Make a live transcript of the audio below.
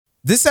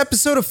This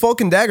episode of Folk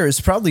and Dagger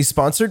is proudly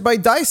sponsored by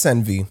Dice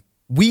Envy.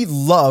 We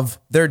love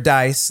their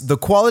dice. The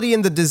quality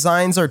and the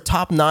designs are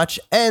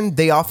top-notch, and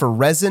they offer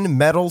resin,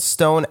 metal,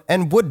 stone,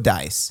 and wood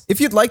dice. If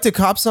you'd like to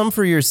cop some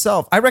for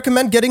yourself, I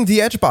recommend getting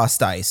the Edge Boss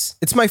dice.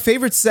 It's my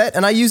favorite set,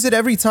 and I use it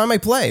every time I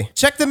play.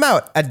 Check them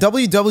out at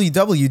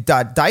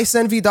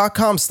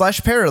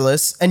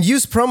www.diceenvy.com/perilous and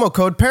use promo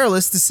code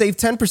Perilous to save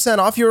 10%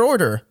 off your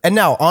order. And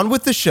now, on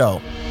with the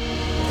show.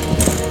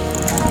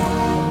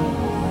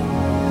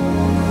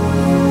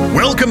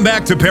 Welcome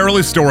back to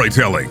Perilous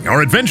Storytelling.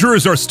 Our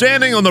adventurers are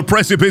standing on the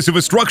precipice of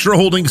a structure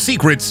holding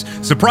secrets,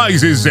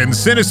 surprises, and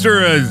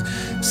sinister,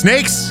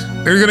 snakes?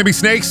 There's gonna be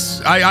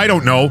snakes? I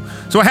don't know.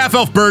 So a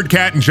half-elf bird,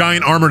 cat, and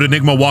giant armored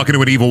enigma walk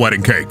into an evil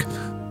wedding cake.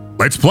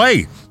 Let's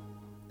play.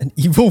 An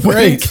evil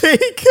wedding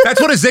cake?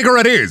 That's what a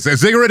ziggurat is. A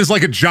ziggurat is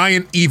like a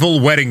giant evil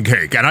wedding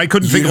cake, and I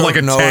couldn't think of like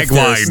a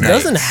tagline. It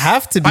doesn't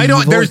have to be. I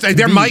don't.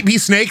 There might be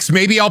snakes.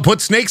 Maybe I'll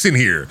put snakes in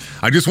here.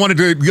 I just wanted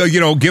to,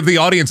 give the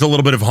audience a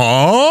little bit of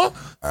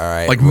All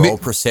right, like roll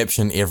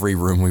perception every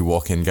room we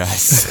walk in,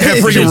 guys.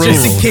 Every room.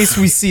 Just in case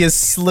we see a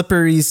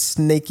slippery,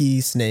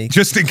 snaky snake.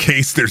 Just in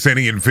case there's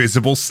any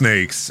invisible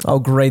snakes. Oh,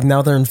 great.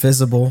 Now they're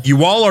invisible.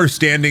 You all are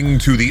standing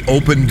to the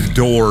opened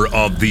door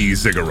of the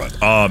ziggurat.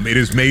 It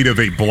is made of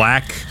a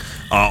black,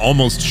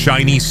 almost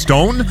shiny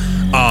stone.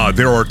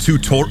 There are two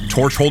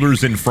torch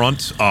holders in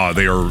front.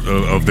 They are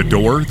of the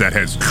door that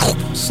has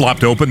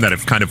slopped open, that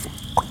have kind of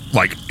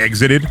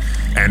exited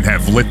and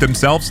have lit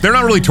themselves. They're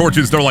not really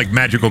torches, they're like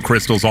magical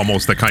crystals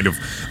almost that kind of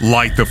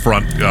light the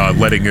front,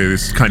 letting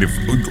this kind of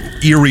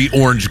eerie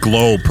orange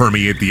glow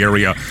permeate the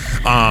area.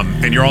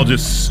 And you're all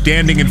just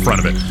standing in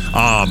front of it.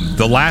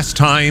 The last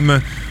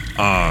time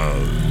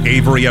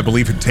Avery, I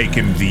believe,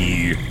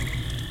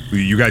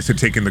 you guys had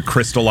taken the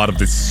crystal out of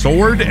the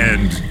sword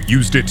and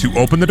used it to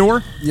open the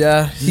door?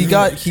 Yeah, he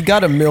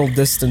got a middle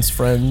distance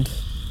friend.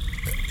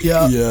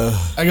 Yeah.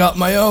 I got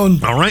my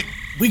own. All right.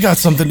 We got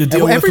something to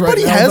deal with.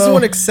 Everybody right now, has though.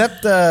 one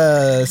except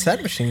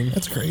Sad Machine.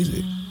 That's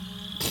crazy.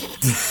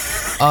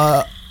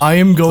 I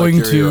am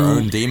going to your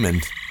own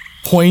demon.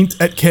 Point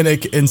at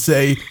Kinnick and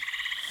say,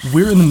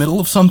 "We're in the middle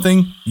of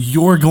something.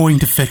 You're going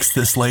to fix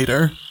this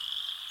later."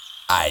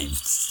 I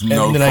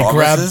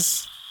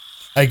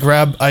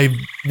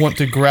want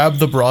to grab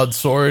the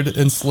broadsword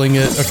and sling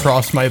it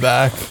across my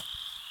back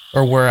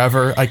or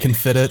wherever I can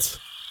fit it,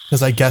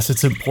 because I guess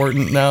it's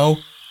important now.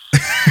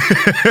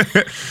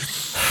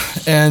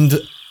 And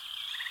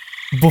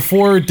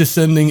before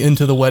descending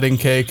into the wedding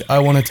cake, I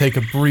want to take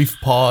a brief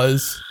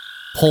pause,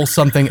 pull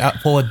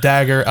a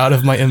dagger out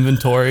of my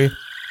inventory,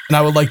 and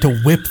I would like to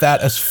whip that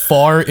as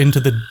far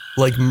into the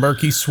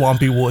murky,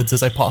 swampy woods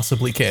as I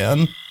possibly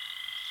can.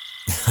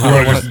 Should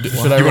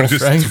I roll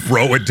strength? Just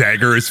throw a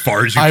dagger as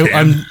far as you can?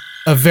 I'm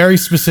a very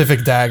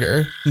specific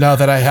dagger, now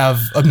that I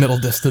have a middle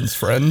distance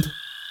friend.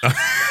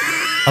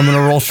 I'm going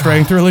to roll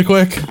strength really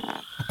quick.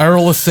 I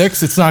roll a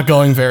 6, it's not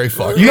going very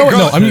far. You know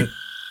what? No,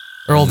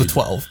 I rolled a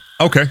 12.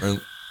 Okay.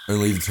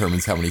 Only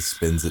determines how many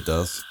spins it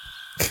does.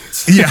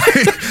 Yeah,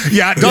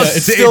 it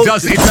does.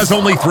 It does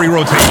only 3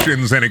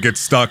 rotations, and it gets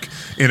stuck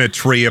in a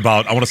tree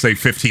about, I want to say,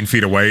 15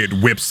 feet away. It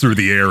whips through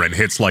the air and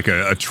hits like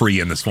a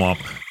tree in the swamp.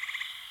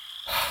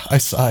 I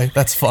sigh.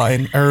 That's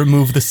fine. I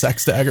remove the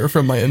sex dagger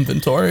from my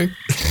inventory.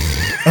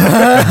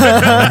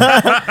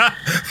 The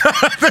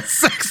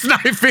sex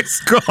knife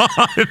is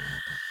gone.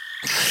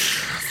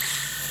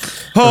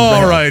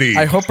 Alrighty.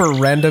 I hope a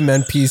random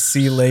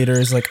NPC later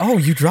is like, "Oh,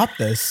 you dropped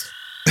this."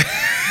 I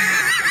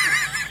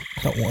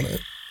don't want it.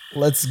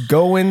 Let's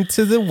go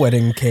into the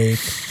wedding cake.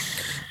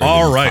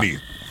 Alrighty.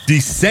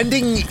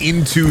 Descending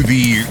into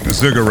the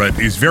ziggurat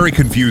is very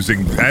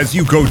confusing. As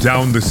you go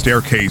down the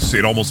staircase,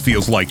 it almost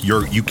feels like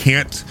you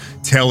can't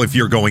tell if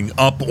you're going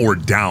up or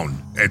down.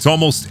 It's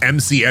almost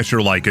MC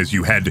Escher-like as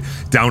you head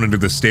down into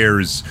the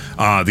stairs.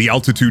 The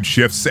altitude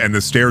shifts and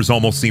the stairs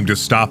almost seem to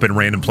stop in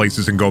random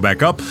places and go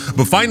back up.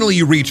 But finally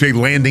you reach a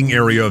landing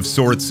area of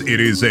sorts. It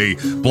is a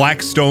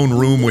black stone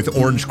room with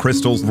orange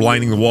crystals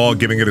lining the wall,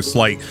 giving it a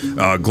slight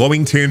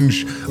glowing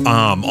tinge.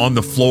 On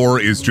the floor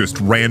is just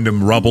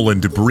random rubble and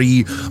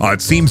debris.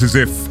 It seems as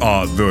if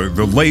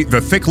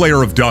the thick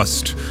layer of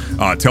dust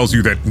tells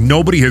you that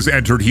nobody has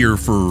entered here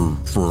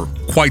for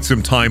quite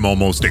some time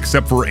almost,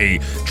 except for a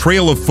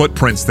trail of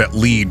footprints that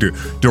lead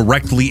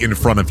directly in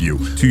front of you.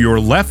 To your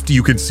left,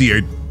 you can see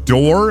a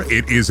door.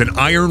 It is an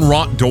iron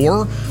wrought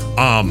door.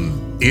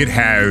 It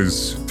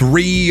has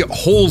 3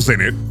 holes in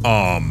it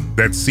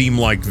that seem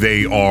like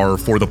they are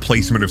for the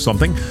placement of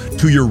something.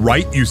 To your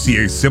right, you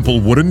see a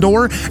simple wooden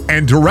door,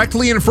 and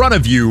directly in front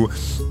of you,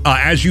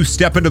 as you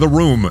step into the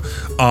room,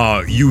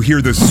 you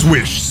hear the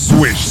swish,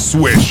 swish,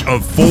 swish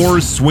of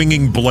 4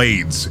 swinging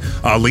blades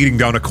leading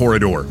down a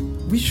corridor.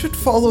 We should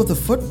follow the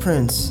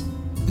footprints.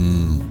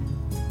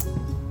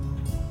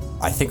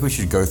 I think we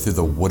should go through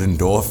the wooden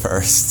door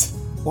first.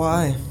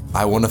 Why?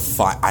 I want to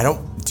fight.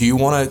 Do you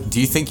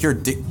think you're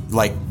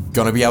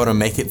gonna be able to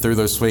make it through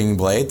those swinging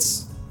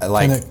blades? I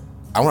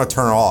want to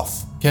turn it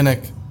off.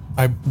 Kinnick,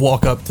 I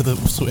walk up to the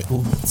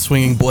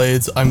swinging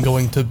blades. I'm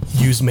going to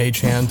use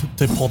Mage Hand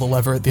to pull the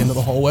lever at the end of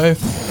the hallway.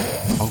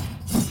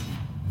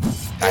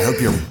 I hope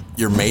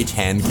your mage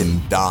hand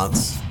can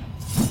dance.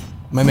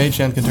 My mage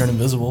hand can turn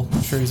invisible.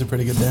 I'm sure he's a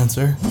pretty good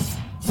dancer.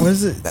 What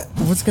is it?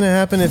 What's gonna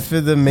happen if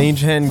the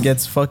mage hand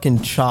gets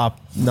fucking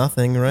chopped?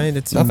 Nothing, right?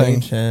 It's Nothing. a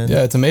mage hand.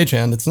 Yeah, it's a mage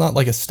hand. It's not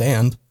like a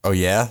stand. Oh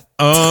yeah.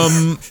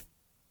 I'm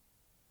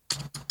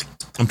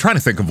trying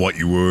to think of what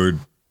you would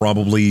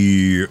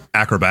probably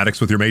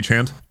acrobatics with your mage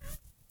hand.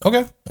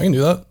 Okay, I can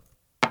do that.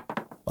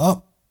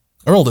 Oh,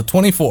 I rolled a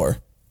 24.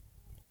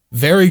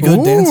 Very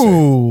good dancer.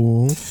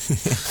 Ooh.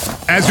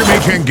 As your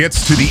mage hand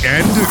gets to the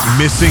end,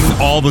 missing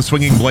all the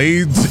swinging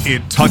blades,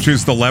 it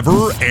touches the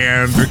lever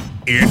and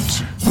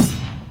it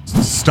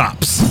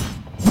stops.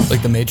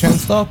 Like the mage hand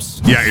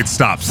stops? Yeah, it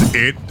stops.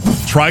 It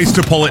tries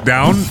to pull it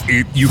down.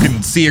 You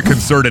can see a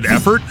concerted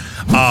effort,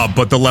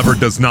 but the lever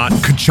does not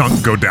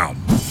ka-chunk go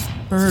down.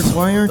 Bird,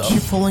 why aren't you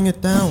pulling it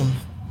down?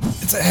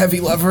 It's a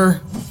heavy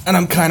lever, and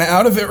I'm kind of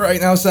out of it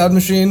right now, Sad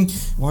Machine.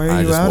 Why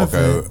are you out of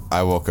it?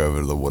 I walk over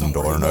to the wooden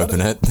door and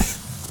open it.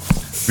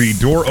 The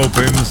door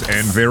opens,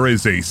 and there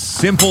is a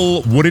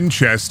simple wooden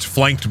chest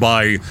flanked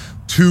by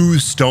 2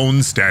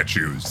 stone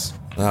statues.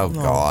 Oh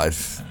god.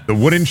 The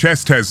wooden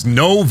chest has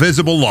no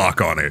visible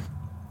lock on it.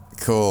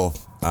 Cool.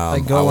 I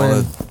go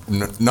in.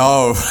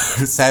 No,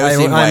 Sad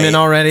Machine, wait. I'm in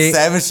already.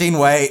 Sad Machine,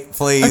 wait,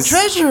 please. A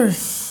treasure!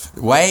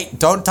 Wait,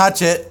 don't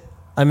touch it.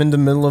 I'm in the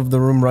middle of the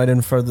room right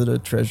in front of the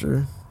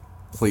treasure.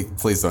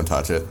 Please don't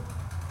touch it.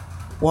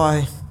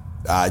 Why?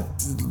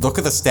 Look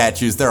at the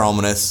statues, they're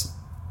ominous.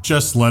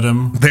 Just let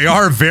him. They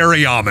are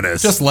very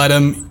ominous. Just let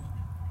him.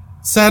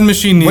 Sad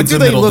Machine needs What do a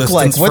they middle look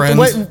like? distance friend.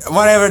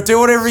 Whatever, do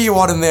whatever you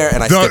want in there,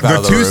 and I step out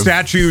of the two room.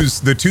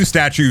 The 2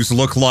 statues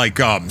look like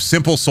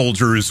simple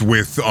soldiers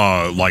with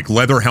like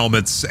leather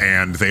helmets,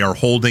 and they are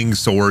holding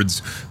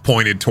swords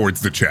pointed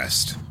towards the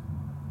chest.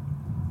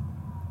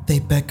 They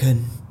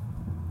beckon.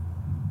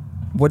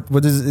 What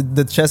is it?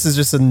 The chest is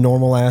just a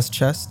normal ass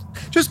chest?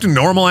 Just a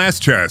normal ass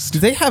chest. Do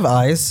they have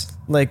eyes?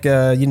 Like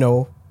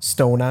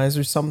stone eyes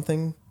or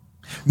something?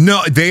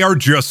 No, they are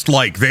just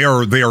like they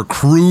are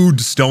crude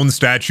stone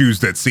statues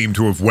that seem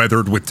to have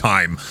weathered with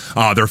time.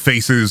 Their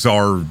faces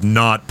are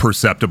not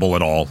perceptible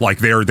at all. Like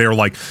they're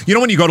like, you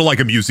know when you go to like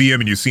a museum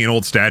and you see an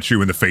old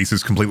statue and the face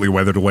is completely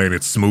weathered away and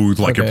it's smooth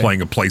like you're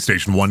playing a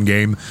PlayStation 1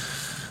 game?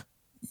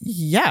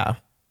 Yeah.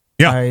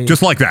 Yeah,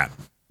 just like that.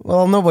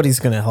 Well,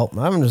 nobody's gonna help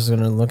me. I'm just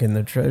gonna look in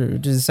the treasure.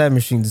 Just Sad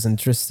Machine's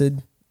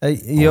interested.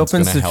 He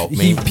opens the.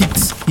 He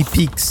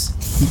peeks.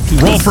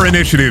 Roll for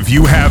initiative.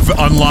 You have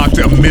unlocked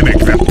a mimic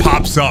that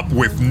pops up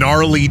with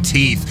gnarly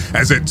teeth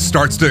as it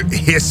starts to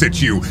hiss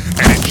at you,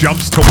 and it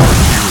jumps towards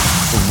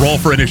you. Roll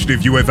for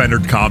initiative. You have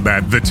entered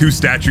combat. The 2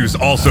 statues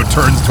also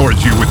turns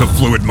towards you with a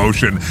fluid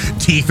motion,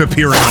 teeth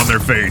appearing on their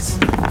face.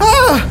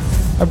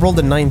 I rolled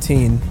a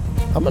 19.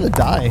 I'm gonna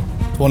die.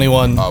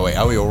 21. Oh wait,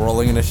 are we all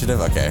rolling initiative?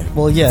 Okay.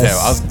 Well, yes.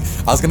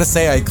 Yeah, I was gonna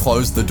say I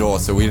closed the door,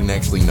 so we didn't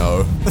actually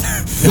know.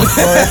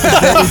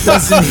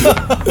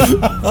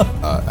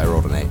 I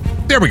rolled an 8.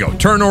 There we go.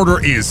 Turn order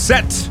is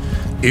set.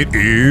 It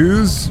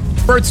is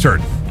Bird's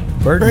turn.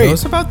 Bird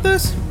knows about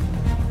this?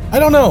 I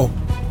don't know.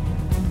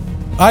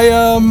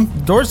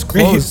 Door's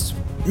closed.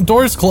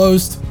 Door's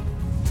closed.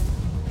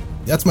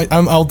 That's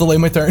I'll delay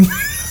my turn.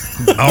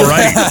 All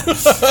right.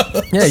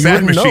 Yeah, you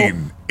Sad wouldn't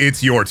Machine, know.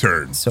 it's your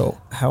turn.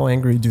 So, how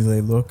angry do they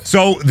look?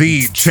 So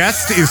the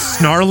chest is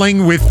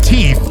snarling with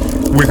teeth,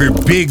 with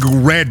a big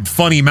red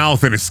funny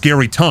mouth and a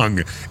scary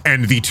tongue,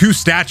 and the 2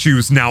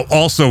 statues now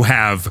also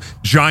have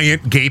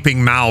giant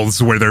gaping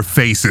mouths where their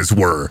faces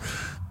were.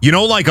 You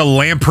know, like a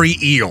lamprey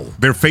eel.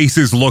 Their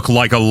faces look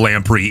like a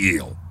lamprey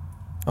eel.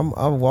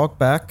 I'll walk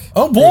back.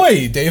 Oh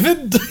boy,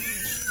 David.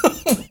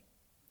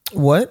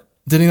 What?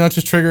 Did he not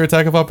just trigger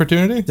attack of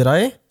opportunity? Did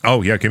I?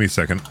 Oh yeah, give me a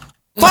second.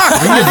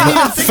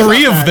 Fuck!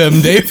 3 of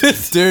them, David.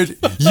 Dude,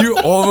 you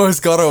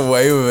almost got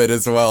away with it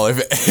as well.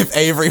 If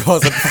Avery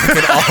wasn't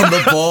fucking on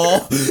the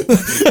ball.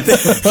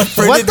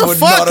 What the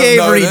fuck,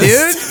 Avery,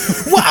 dude?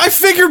 Well, I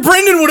figured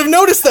Brendan would have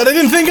noticed that. I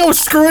didn't think I was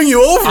screwing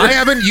you over. I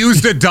haven't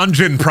used a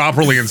dungeon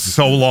properly in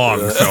so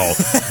long, so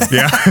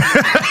yeah.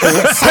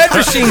 Sad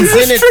Machine's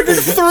in it. Triggered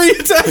 3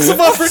 attacks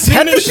of opportunity.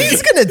 Sad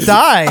Machine's gonna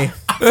die.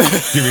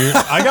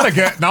 I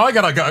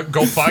gotta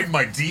go find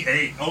my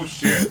D8. Oh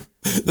shit.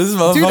 This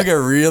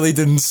motherfucker really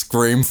didn't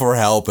scream for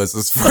help as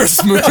his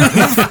first move.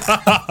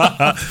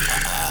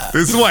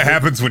 This is what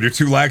happens when you're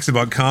too lax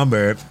about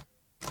combat.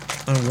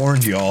 I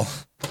warned y'all.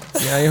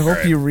 Yeah, I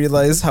hope you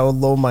realize how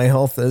low my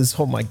health is.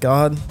 Oh my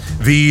god.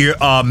 The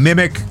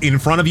mimic in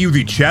front of you,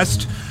 the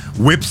chest,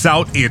 whips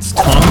out its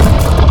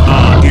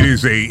tongue.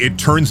 It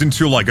turns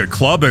into like a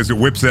club as it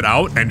whips it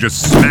out and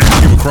just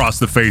smacks you across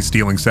the face,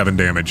 dealing 7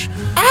 damage.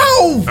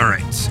 Ow! All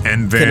right,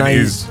 and then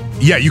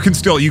yeah, you can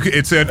still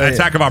it's an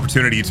attack of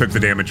opportunity. You took the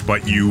damage,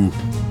 but you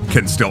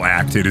can still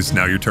act. It is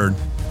now your turn.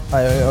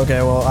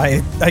 Okay, well,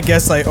 I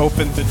guess I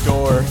opened the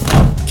door.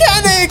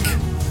 Kennick!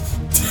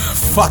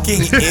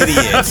 Fucking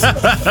idiot.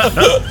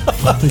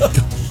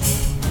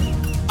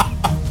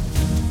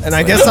 And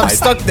I guess I'm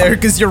stuck there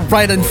because you're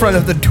right in front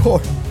of the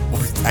door.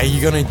 are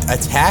you gonna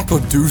attack or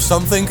do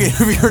something in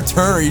your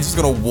turn, or are you just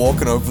gonna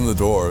walk and open the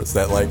door? Is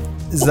that like...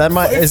 Is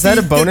that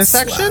a bonus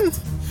action?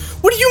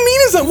 What do you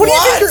mean is that? What do you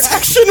think your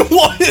action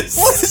was?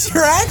 What is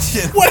your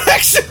action? What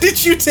action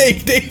did you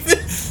take,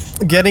 David?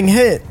 Getting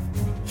hit.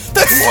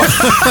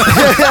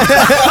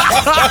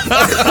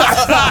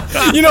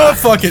 You know what?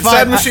 Fuck it.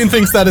 Sad Machine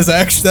thinks that is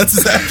action. That's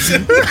his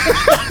action.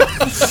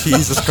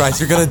 Jesus Christ,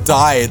 you're gonna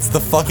die. It's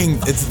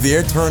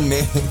their turn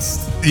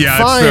next. Yeah,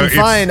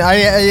 Fine.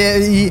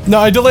 No,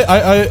 I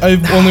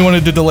only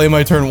wanted to delay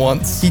my turn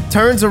once. He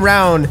turns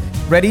around,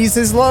 readies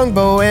his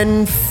longbow,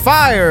 and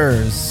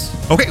fires.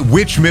 Okay,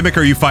 which mimic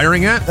are you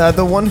firing at?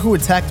 The one who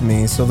attacked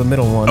me, so the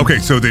middle one. Okay,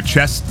 so the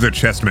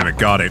chest mimic.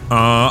 Got it.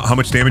 How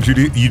much damage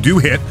you do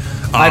hit?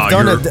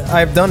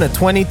 I've done a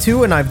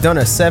 22 and I've done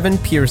a 7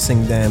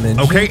 piercing damage.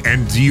 Okay,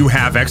 and do you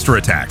have extra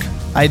attack?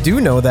 I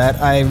do know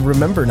that. I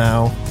remember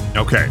now.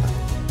 Okay.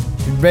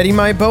 Ready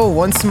my bow.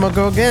 Once more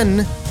go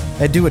again.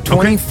 I do a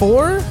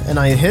 24 and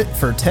I hit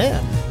for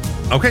 10.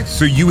 Okay,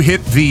 so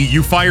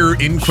you fire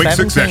in quick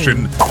 17.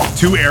 succession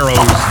 2 arrows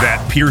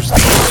that pierce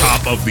the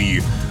top of the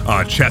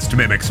chest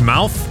mimic's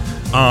mouth,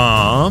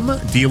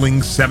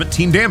 dealing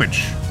 17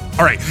 damage.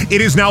 All right,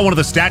 it is now one of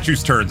the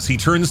statue's turns. He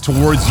turns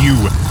towards you,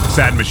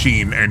 Sad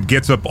Machine, and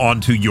gets up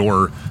onto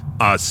your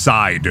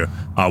side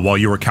while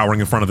you were cowering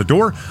in front of the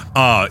door.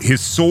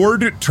 His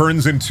sword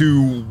turns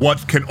into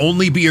what can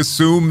only be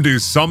assumed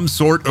is some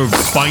sort of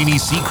spiny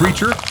sea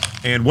creature.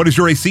 And what is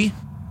your AC?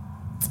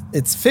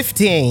 It's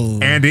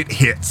 15. And it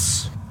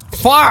hits.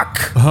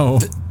 Fuck! Oh.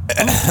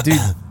 Dude,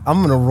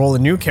 I'm gonna roll a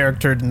new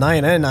character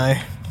tonight, ain't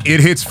I?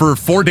 It hits for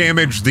 4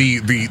 damage.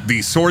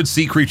 The sword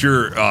sea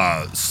creature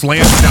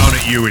slams down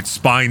at you, its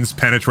spines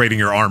penetrating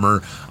your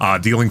armor,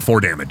 dealing 4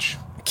 damage.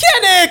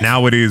 Kennick!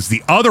 Now it is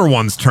the other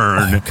one's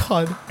turn. Oh,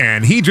 God.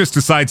 And he just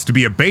decides to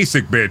be a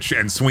basic bitch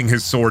and swing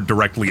his sword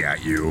directly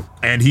at you.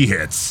 And he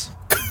hits.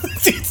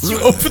 You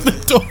open the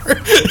door,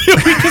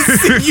 we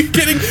just see you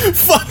getting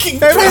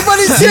fucking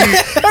Everybody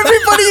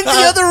in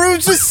the other room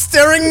just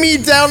staring me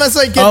down as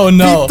I get beat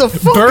the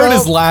fuck Bird up.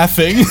 is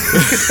laughing.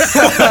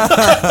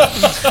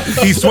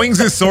 He swings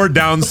his sword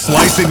down,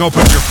 slicing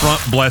open your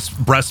front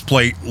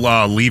breastplate,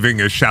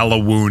 leaving a shallow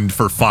wound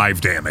for 5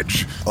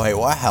 damage. Wait,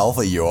 what health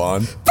are you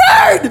on?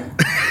 Bird!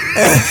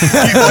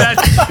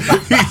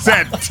 He's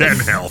at 10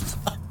 health.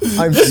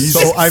 I'm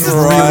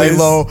really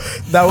low.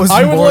 That was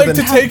I would more like than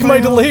to take my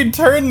delayed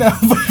turn now.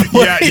 By the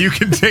way. Yeah, you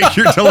can take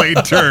your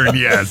delayed turn,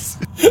 yes.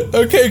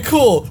 Okay,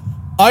 cool.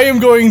 I am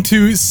going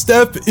to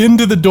step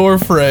into the door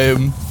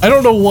frame. I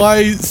don't know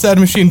why Sad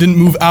Machine didn't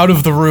move out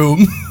of the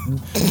room.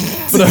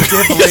 But I'm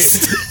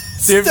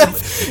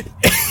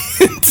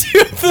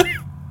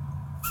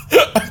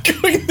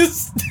going to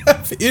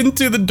step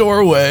into the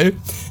doorway,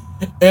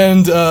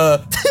 and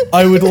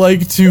I would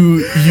like to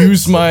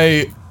use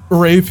my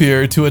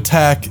rapier to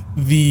attack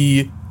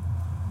the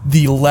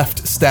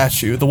left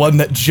statue, the one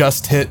that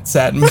just hit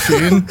Sad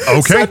Machine.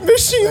 Okay. Sad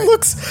Machine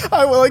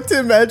I would like to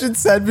imagine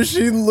Sad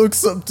Machine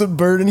looks up to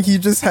Bird and he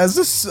just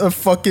has a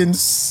fucking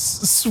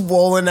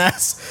swollen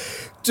ass,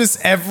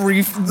 just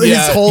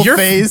his whole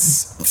face.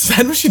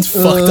 Sad Machine's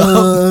fucked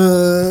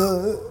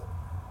up.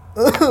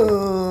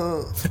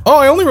 Oh,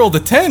 I only rolled a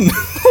 10.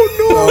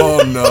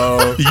 Oh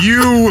no.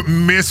 You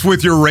miss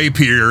with your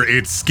rapier.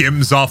 It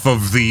skims off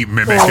of the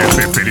mimic as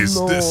if it is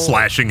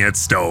slashing at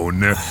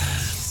stone.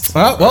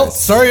 Well,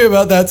 sorry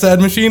about that,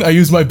 Sad Machine. I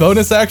use my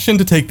bonus action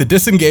to take the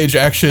disengage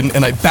action,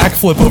 and I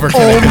backflip over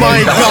Kennick. Oh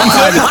my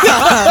god!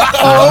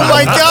 Oh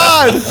my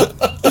god!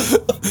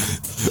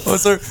 Oh,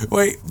 so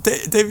wait,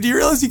 David, do you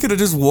realize you could have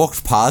just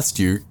walked past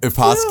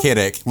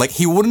Kennick? Like,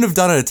 he wouldn't have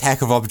done an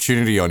attack of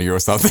opportunity on you or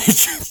something.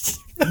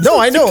 No,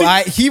 I know.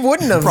 He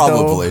wouldn't have.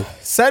 Probably. Though.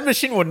 Sad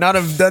Machine would not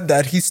have done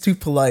that. He's too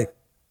polite.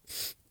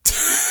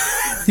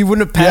 He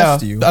wouldn't have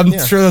passed you. I'm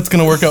sure that's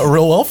gonna work out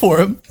real well for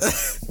him.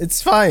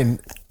 It's fine.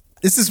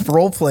 This is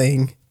role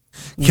playing.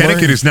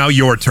 Kennick, it is now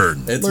your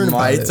turn. It's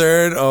my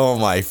turn? Oh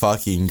my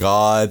fucking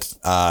god.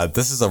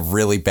 This is a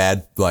really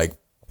bad,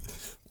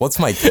 what's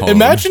my cone?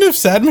 Imagine if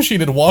Sad Machine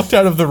had walked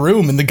out of the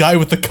room and the guy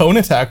with the cone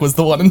attack was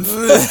the one in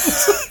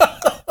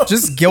front.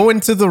 Just go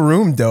into the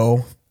room,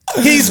 though.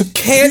 He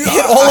can't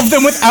hit all of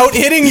them without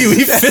hitting you.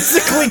 He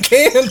physically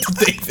can't,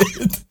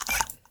 David.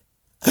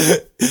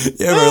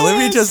 Yeah, bro, let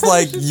me just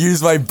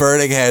use my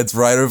burning hands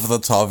right over the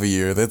top of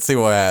you. Let's see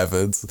what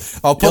happens.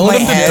 I'll put my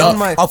hands on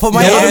my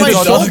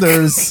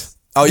shoulders.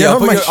 Oh yeah,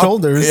 on my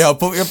shoulders. I'll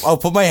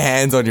put my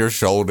hands on your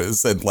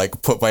shoulders and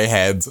put my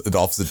hands in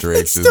opposite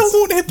directions. Still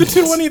won't hit the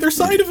two on either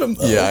side of him,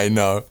 though. Yeah, I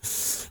know.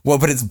 Well,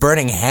 but it's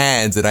burning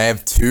hands, and I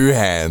have 2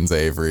 hands,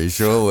 Avery.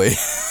 Surely.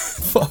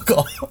 Fuck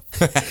off.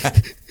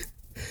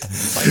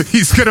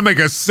 He's gonna make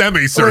a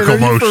semicircle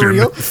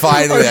motion.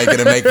 Finally, I'm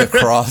gonna make the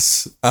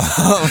cross.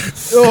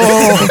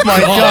 Oh my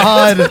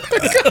god!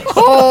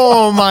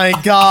 Oh my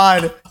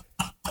god!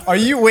 Are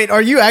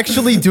you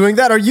actually doing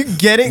that? Are you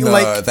getting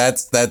No,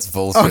 that's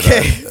bullshit.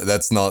 Okay.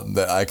 That's not.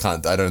 I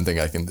can't. I don't think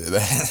I can do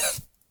that.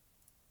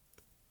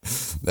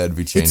 That'd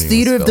be changing. It's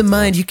theater of the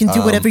mind. You can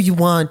do whatever you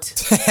want.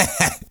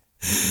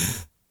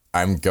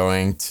 I'm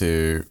going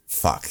to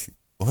fuck.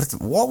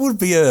 What would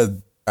be a?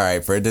 All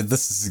right, Brendan.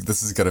 This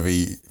is gonna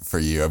be for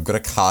you. I'm gonna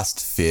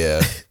cast fear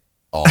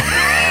on.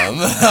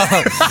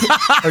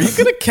 Are you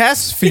gonna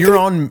cast fear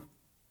on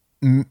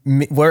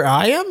me, where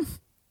I am?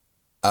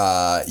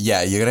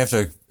 Yeah, you're gonna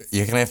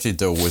have to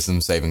do a wisdom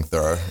saving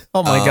throw.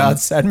 Oh my god,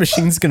 Sad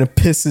Machine's gonna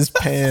piss his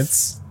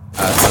pants.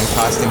 So I'm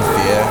casting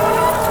fear.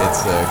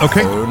 It's a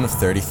Okay. cone of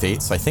 30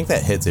 feet, so I think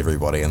that hits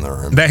everybody in the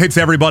room. That hits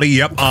everybody.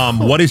 Yep.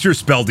 What is your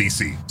spell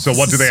DC? So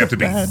what do they have to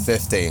be?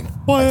 15,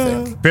 I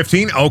think.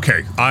 15.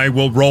 Okay. I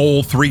will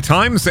roll 3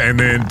 times, and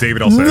then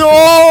David, I'll say. No,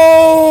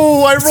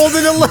 I rolled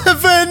an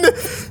 11.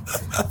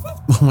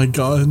 Oh my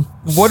god.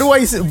 What do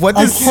I? What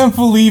I is? can't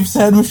believe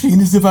Sad Machine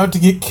is about to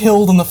get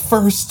killed on the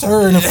first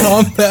turn of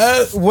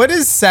combat. What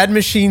is Sad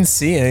Machine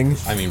seeing?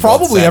 I mean,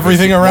 Probably what's Sad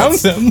everything Machine- around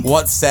what's- him.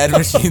 What's Sad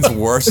Machine's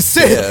worst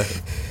fear?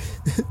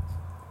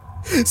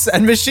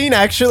 Sad Machine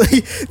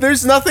actually,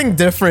 there's nothing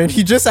different.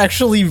 He just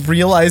actually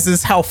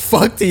realizes how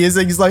fucked he is,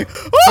 and he's like,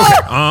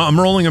 "Ah!" I'm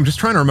rolling. I'm just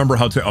trying to remember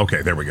how to.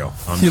 Okay, there we go.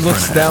 He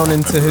looks down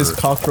into his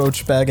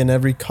cockroach bag, and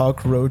every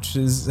cockroach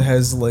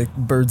has like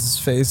bird's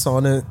face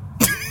on it.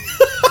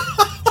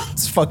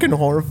 It's fucking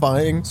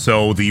horrifying.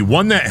 So the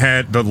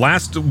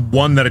last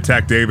one that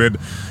attacked David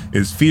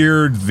is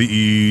feared.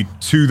 The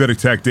 2 that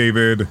attacked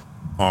David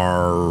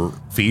are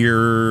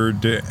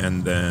feared,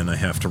 and then I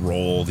have to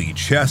roll the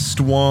chest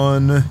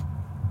one.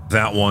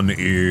 That one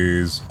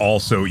is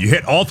also, you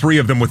hit all 3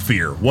 of them with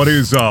fear. What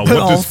does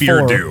fear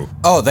 4. do?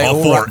 Oh, they all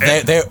all 4.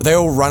 run, they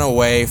all run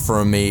away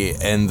from me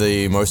in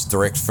the most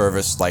direct,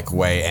 furthest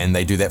way, and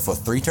they do that for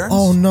 3 turns.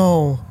 Oh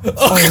no!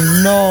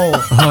 Oh no!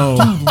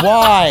 Oh. Dude,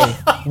 why?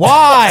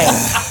 Why?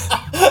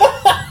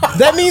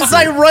 That means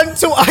I run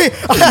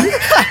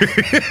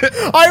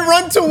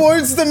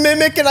towards the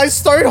mimic and I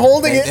start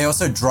holding They it.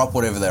 also drop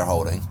whatever they're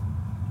holding.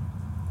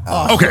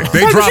 Okay,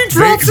 they Why drop. did he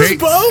drop his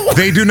bow?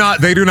 They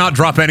do not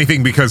drop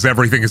anything because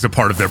everything is a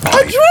part of their body.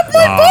 I dropped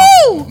my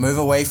bow. Move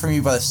away from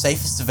you by the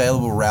safest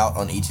available route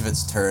on each of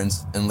its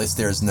turns, unless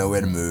there is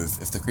nowhere to move.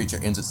 If the creature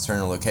ends its turn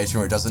in a location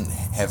where it doesn't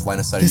have line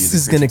of sight of This you,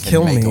 is the creature gonna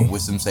kill can make me. a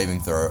wisdom saving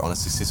throw on a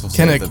successful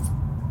Kennick, save.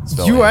 The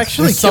spell You ends.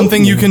 actually There's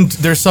something you can.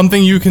 There's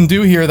something you can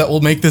do here that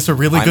will make this a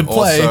really I'm good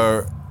play.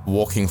 also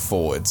walking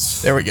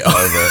forwards. There we go.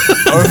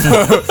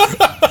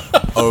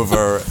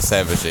 Over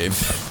Sad Machine.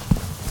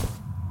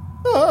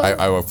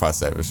 I walk past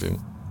Sad Machine.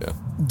 Yeah.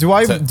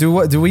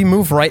 Do we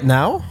move right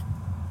now?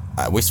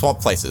 We swap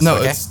places. No,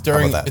 okay? it's How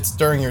during about that? it's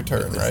during your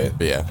turn, right?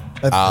 But yeah.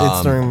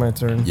 It's during my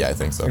turn. Yeah, I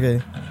think so.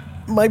 Okay.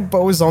 My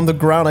bow is on the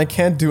ground. I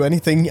can't do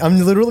anything. I'm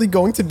literally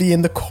going to be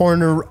in the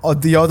corner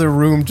of the other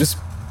room just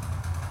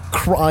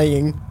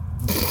crying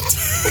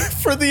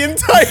for the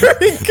entire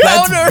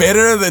encounter. That's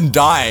better than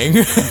dying.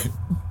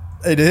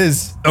 It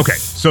is. Okay,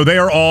 so they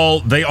all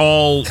run to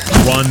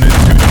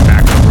the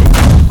back of the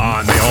room,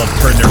 and they all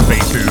turn their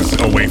faces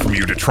away from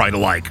you to try to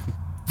like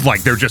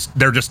they're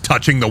just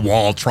touching the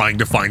wall, trying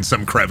to find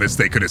some crevice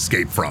they could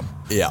escape from.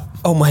 Yeah.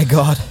 Oh my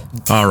god.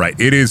 All right,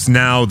 it is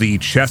now the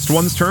chest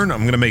one's turn.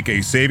 I'm gonna make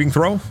a saving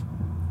throw.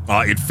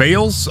 It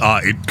fails.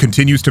 It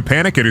continues to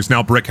panic. It is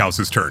now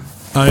Brickhouse's turn.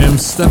 I am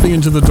stepping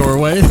into the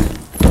doorway.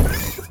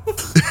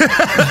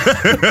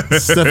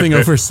 Stepping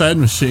over Sad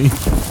Machine.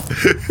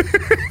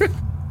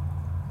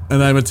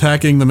 And I'm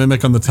attacking the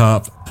mimic on the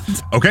top.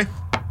 Okay.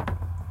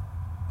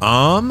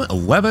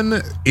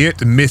 11.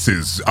 It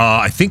misses.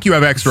 I think you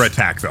have extra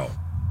attack though.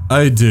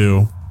 I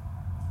do.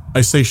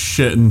 I say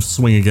shit and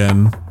swing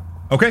again.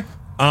 Okay.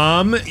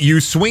 You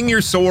swing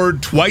your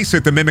sword twice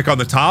at the mimic on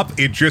the top.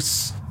 It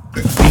just,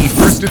 the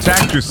first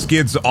attack just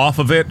skids off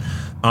of it.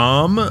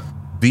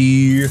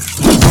 The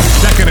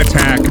second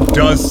attack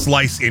does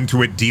slice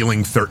into it,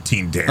 dealing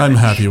 13 damage. I'm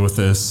happy with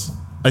this.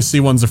 I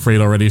see one's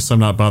afraid already, so I'm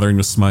not bothering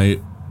to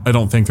smite. I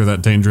don't think they're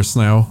that dangerous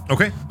now.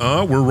 Okay,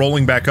 we're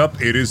rolling back up.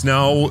 It is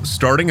now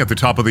starting at the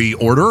top of the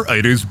order.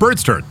 It is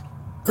Bird's turn.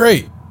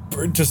 Great.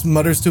 Bird just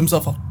mutters to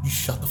himself, "Oh, you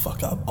shut the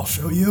fuck up. I'll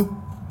show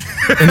you."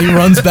 And he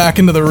runs back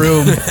into the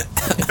room,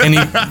 and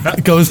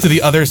he goes to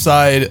the other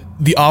side,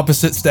 the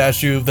opposite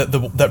statue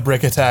that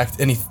Brick attacked,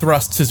 and he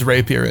thrusts his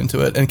rapier into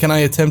it. And can I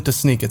attempt a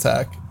sneak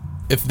attack?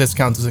 If this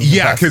counts as a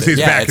Yeah, because his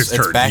back is It's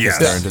turned. back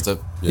Yes. is turned. It's a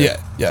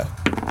Yeah.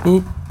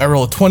 Oop. I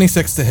roll a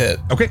 26 to hit.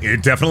 Okay,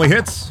 it definitely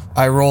hits.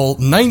 I roll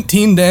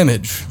 19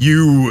 damage.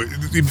 You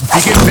begin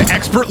to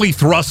expertly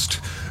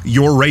thrust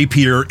your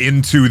rapier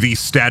into the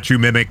statue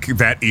mimic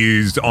that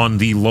is on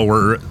the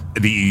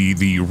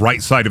the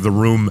right side of the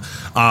room,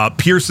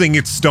 piercing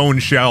its stone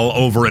shell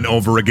over and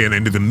over again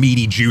into the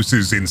meaty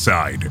juices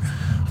inside.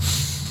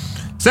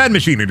 Sad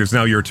Machine, it is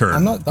now your turn.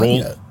 I'm not done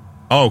yet.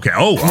 Oh, okay.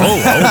 Oh,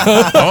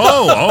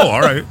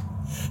 all right.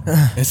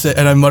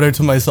 And I mutter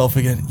to myself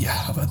again, "Yeah,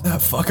 how about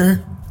that,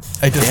 fucker?"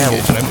 I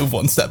disengage and I move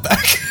one step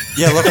back.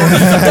 Yeah, look what you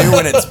can do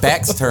when its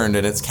back's turned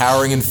and it's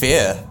cowering in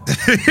fear.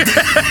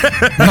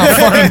 I'm not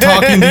fucking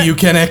talking to you,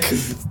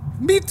 Kennick.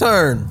 Me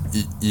turn.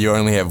 You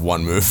only have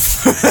one move,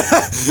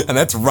 and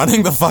that's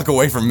running the fuck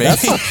away from me.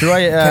 That's not true.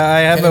 I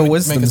have a Kennick,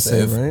 wisdom make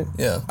save, right?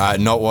 Yeah.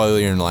 Not while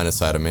you're in line of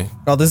sight of me.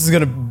 Oh, this is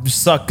gonna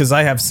suck because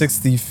I have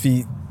 60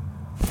 feet.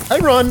 I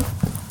run.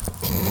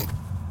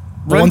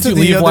 But once to you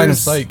the leave line of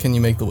others. sight, can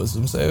you make the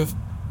wisdom save?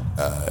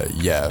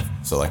 Yeah.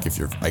 So like if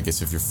you're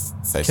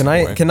facing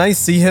away. Can I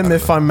see him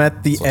if I'm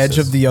at the So it edge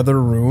says- of the other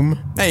room?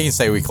 Hey, you can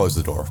say we close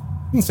the door.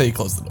 You can say you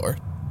close the door.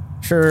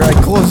 Sure, I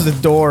close the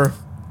door.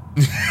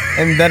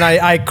 And then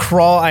I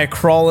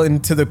crawl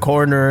into the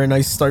corner and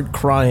I start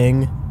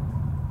crying.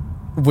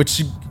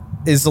 Which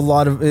is a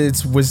lot of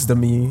it's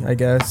wisdom-y, I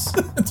guess.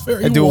 It's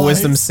very I do a wise.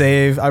 wisdom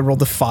save. I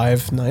rolled a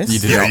 5. Nice. You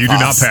did Yeah, not you do not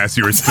pass. pass.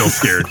 You are still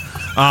scared.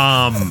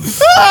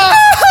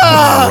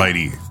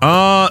 Alrighty.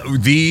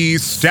 The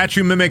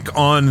statue mimic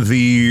on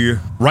the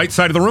right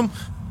side of the room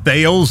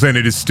fails, and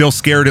it is still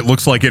scared. It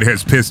looks like it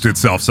has pissed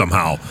itself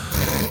somehow.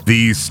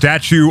 The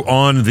statue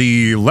on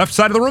the left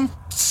side of the room,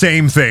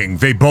 same thing.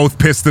 They both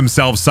piss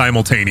themselves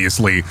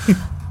simultaneously.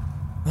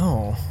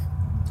 Oh.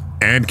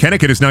 And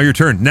Kennick, it is now your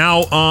turn.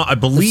 Now, I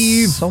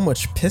believe So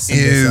much piss in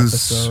this is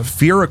episode.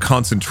 fear a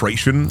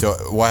concentration?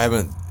 Why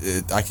haven't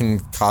I can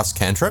cast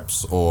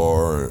cantrips,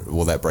 or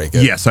will that break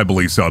it? Yes, I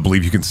believe so. I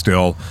believe you can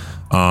still.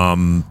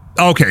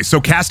 Okay,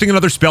 so casting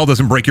another spell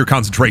doesn't break your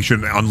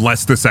concentration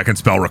unless the second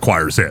spell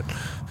requires it.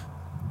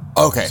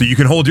 Okay. So you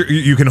can hold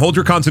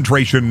your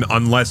concentration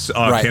unless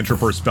Right.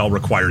 cantrip or spell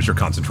requires your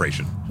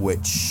concentration.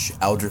 Which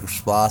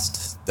Eldritch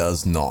Blast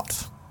does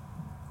not.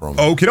 From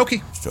Okie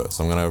dokie. So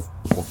I'm gonna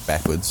walk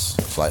backwards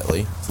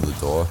slightly to the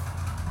door,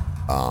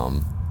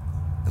 and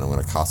I'm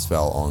gonna cast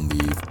spell on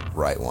the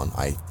right one.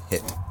 I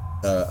hit.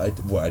 I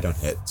don't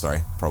hit.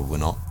 Sorry, probably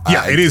not.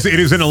 Yeah, it is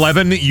an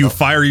 11. You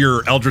fire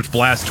your Eldritch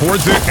Blast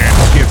towards it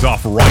and skids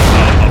off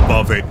right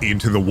above it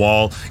into the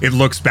wall. It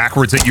looks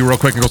backwards at you real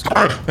quick and goes,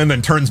 "Arr!" and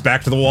then turns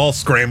back to the wall,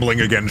 scrambling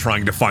again,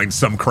 trying to find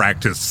some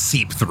crack to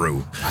seep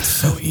through. It's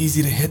so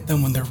easy to hit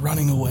them when they're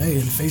running away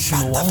and facing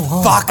the wall.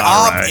 Huh? Fuck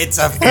All up! right. It's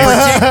a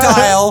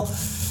projectile.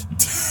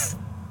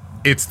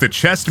 It's the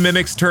chest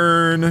mimic's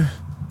turn.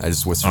 I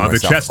just whisper The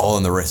myself. chest- All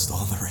in the wrist.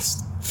 All in the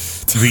wrist.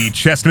 The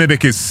chest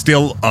mimic is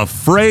still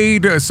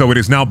afraid, so it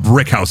is now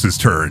Brickhouse's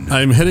turn.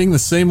 I'm hitting the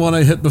same one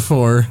I hit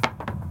before.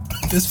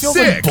 This feels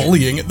Sick. like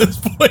bullying at this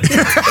point.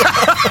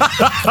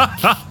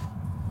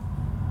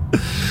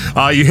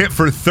 You hit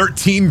for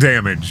 13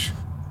 damage.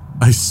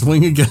 I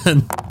swing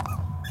again.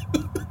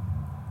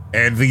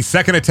 And the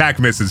second attack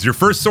misses. Your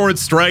first sword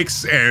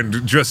strikes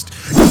and just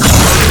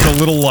carves a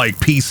little like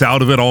piece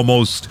out of it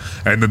almost.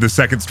 And then the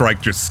second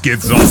strike just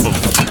skids off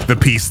of the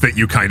piece that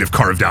you kind of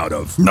carved out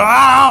of.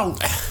 No!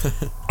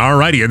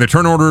 Alrighty, and the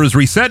turn order is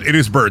reset. It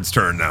is Bird's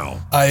turn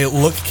now. I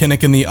look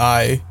Kinnick in the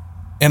eye,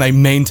 and I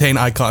maintain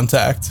eye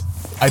contact.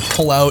 I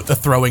pull out a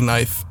throwing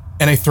knife,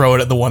 and I throw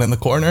it at the one in the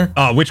corner.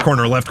 Which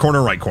corner? Left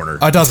corner, right corner?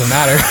 It doesn't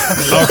matter.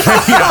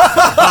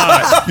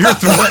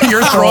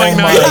 Your throwing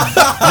knife.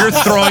 Your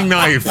throwing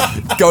knife.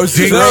 Goes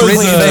Ding, directly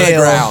crit into the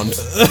fail. ground.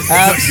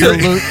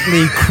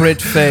 Absolutely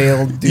crit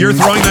failed, dude. Your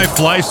throwing knife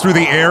flies through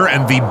the air,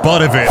 and the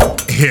butt of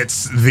it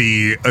hits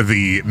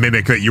the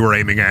mimic that you were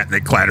aiming at, and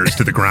it clatters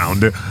to the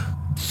ground.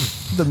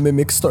 The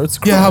mimic starts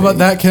crying. Yeah, how about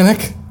that,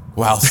 Kinnick?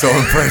 Wow, so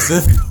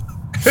impressive.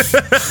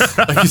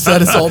 Like you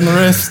said, assault in the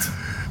wrist.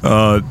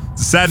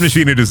 Sad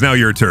Machine, it is now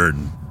your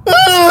turn.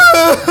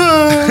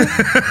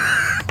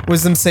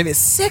 Wisdom save is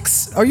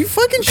 6. Are you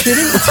fucking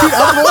shitting?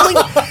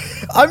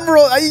 Dude, I'm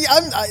rolling.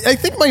 I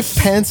think my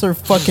pants are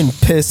fucking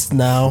pissed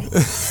now.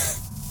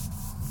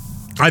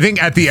 I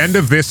think at the end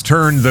of this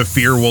turn, the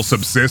fear will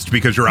subsist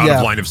because you're out Yeah.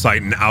 of line of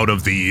sight and out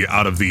of the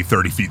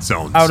 30 feet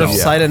zone. Out of So,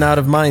 sight and out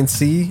of mind.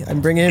 See,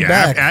 I'm bringing it yeah,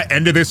 back. at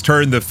end of this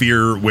turn, the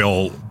fear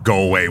will go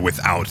away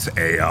without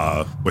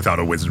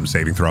a wisdom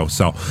saving throw.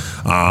 So,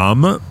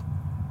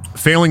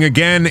 failing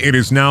again, it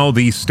is now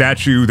the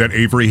statue that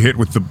Avery hit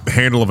with the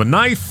handle of a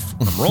knife.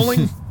 I'm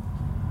rolling.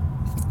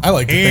 I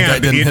like to think I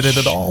And didn't it hit it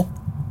at all.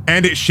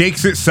 And it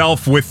shakes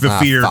itself with the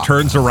fear, fuck.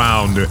 turns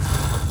around,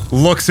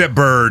 looks at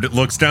Bird,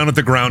 looks down at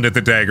the ground at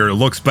the dagger,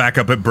 looks back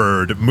up at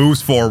Bird,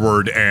 moves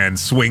forward, and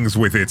swings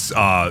with its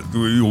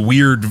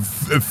weird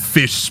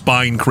fish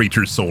spine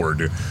creature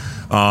sword.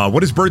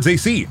 What is Bird's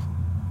AC?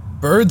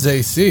 Bird's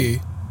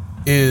AC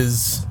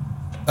is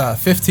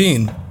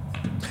 15.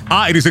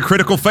 It is a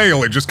critical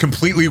fail. It just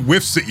completely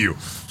whiffs at you.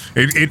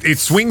 It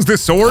swings the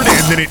sword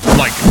and then it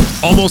like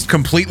almost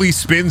completely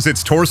spins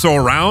its torso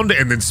around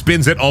and then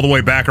spins it all the way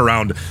back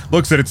around,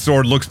 looks at its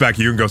sword, looks back at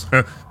you and goes,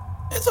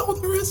 It's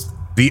on the wrist.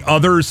 The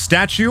other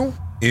statue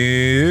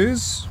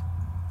is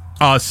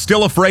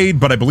still afraid,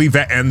 but I believe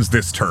that ends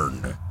this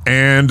turn.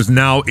 And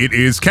now it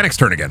is Kennick's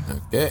turn again.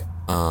 Okay.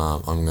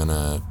 I'm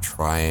gonna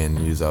try and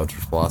use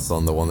Eldritch Blast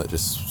on the one that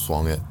just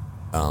swung at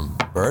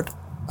Bird.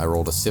 I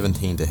rolled a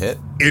 17 to hit.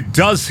 It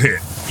does hit.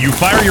 You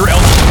fire your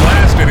Eldritch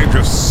Blast and it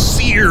just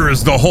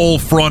sears the whole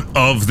front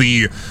of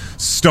the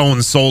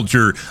stone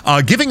soldier,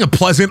 giving a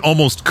pleasant,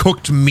 almost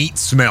cooked meat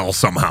smell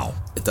somehow.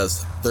 It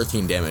does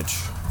 13 damage.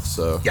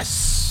 So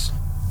Yes.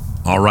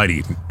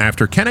 Alrighty.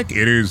 After Kennick,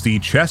 it is the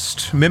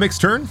chest mimic's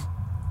turn.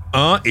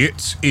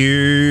 It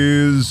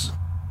is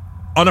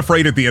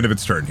unafraid at the end of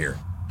its turn here.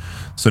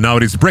 So now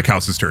it is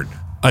Brickhouse's turn.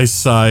 I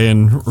sigh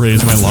and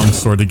raise my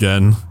longsword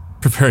again,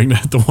 preparing to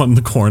hit the one in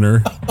the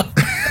corner.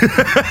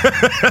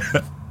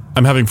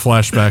 I'm having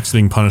flashbacks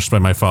being punished by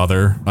my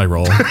father. I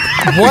roll.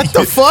 What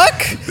the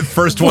fuck?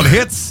 First one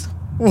hits.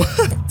 What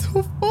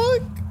the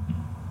fuck?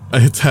 I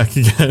attack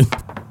again.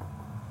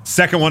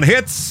 Second one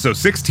hits, so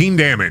 16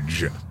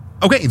 damage.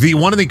 Okay, the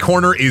one in the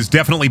corner is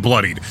definitely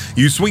bloodied.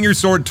 You swing your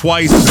sword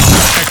twice,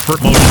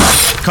 expert motion,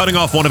 cutting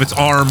off one of its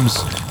arms,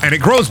 and it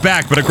grows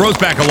back, but it grows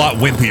back a lot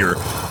wimpier,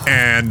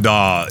 and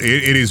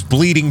it is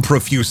bleeding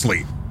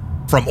profusely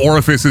from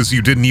orifices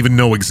you didn't even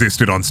know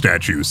existed on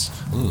statues.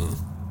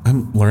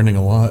 I'm learning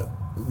a lot.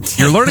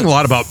 You're learning a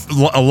lot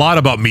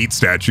about meat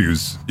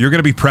statues. You're going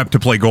to be prepped to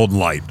play Golden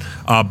Light.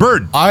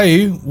 Bird.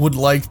 I would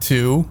like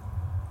to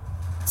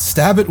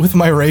stab it with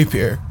my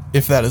rapier,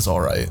 if that is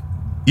all right.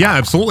 Yeah,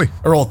 absolutely.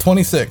 I roll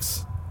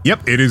 26.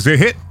 Yep, it is a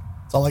hit.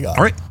 That's all I got.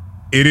 All right.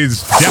 It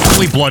is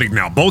definitely bloodied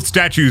now. Both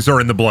statues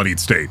are in the bloodied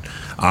state.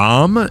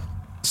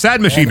 Sad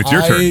Machine, And it's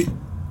your turn.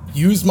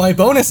 Use my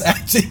bonus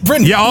action.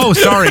 Brendan. Yeah, oh,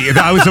 sorry.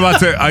 I was about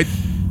to...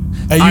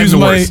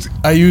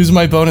 I use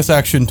my bonus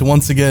action to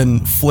once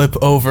again flip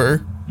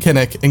over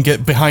Kinnick and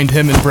get behind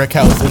him and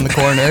Brickhouse in the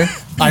corner.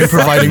 I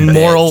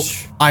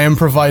am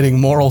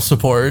providing moral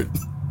support.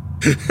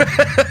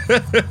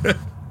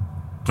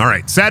 All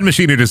right, Sad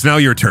Machine, it is now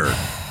your turn.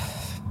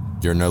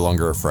 You're no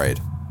longer afraid.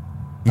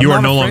 You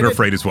are not no longer afraid?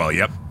 afraid as well,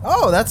 yep.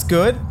 Oh, that's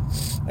good.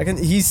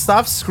 He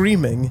stops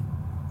screaming.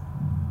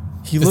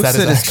 He Is looks that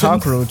his at his action?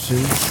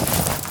 cockroaches.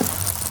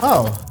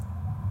 Oh.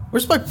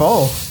 Where's my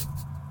bow?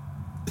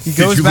 He Did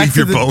goes you back leave to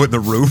your the bow in the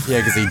roof? Yeah,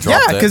 because he dropped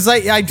Yeah, it. because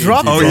I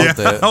dropped Oh, Oh, it. dropped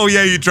yeah. it. Oh,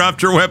 yeah, you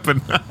dropped your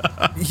weapon.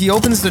 He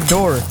opens the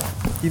door.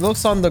 He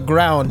looks on the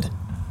ground.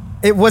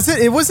 It was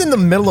in the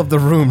middle of the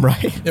room,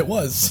 right? It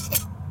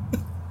was.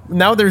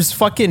 Now there's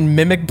fucking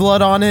mimic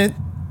blood on it.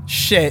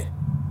 Shit.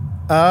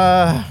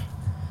 What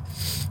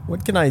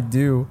can I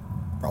do?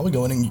 Probably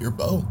going in your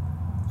bow.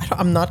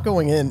 I'm not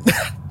going in.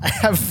 I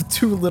have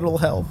too little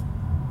health.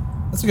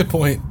 That's a good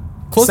point.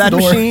 Close Sad the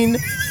door. Machine.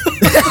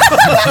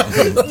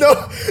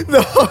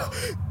 No.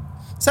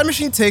 Sad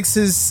Machine takes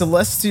his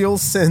celestial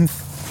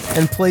synth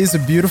and plays a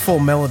beautiful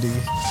melody,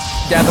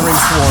 Gathering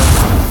Swarm.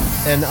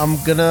 And I'm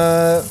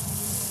gonna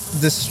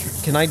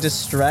can I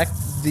distract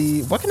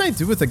the? What can I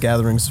do with a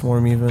Gathering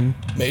Swarm even?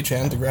 Mage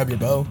hand to grab your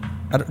bow.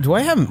 Do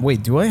I have?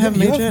 Wait, do I have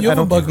you Mage Hand? You I have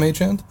a don't bug mage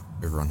hand.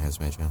 Everyone has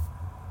mage hand.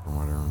 From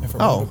what I remember. If I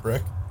Oh. roll a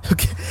brick.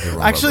 Okay.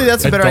 Everyone Actually, got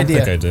that's a I better don't idea.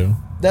 think I do.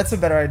 That's a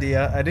better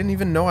idea. I didn't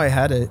even know I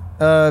had it.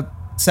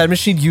 Sad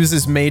Machine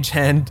uses Mage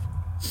Hand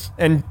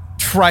and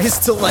tries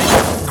to like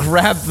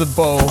grab the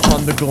bow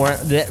on the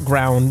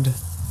ground.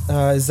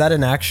 Is that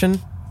an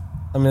action?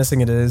 I'm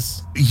guessing it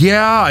is.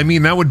 Yeah, I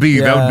mean, that would be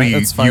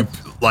that's fine. you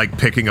like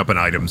picking up an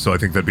item, so I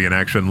think that'd be an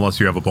action unless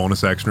you have a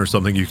bonus action or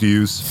something you could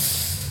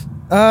use.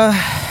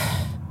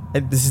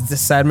 The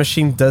Sad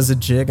Machine does a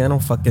jig. I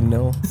don't fucking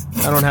know.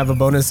 I don't have a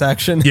bonus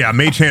action. Yeah,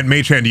 Mage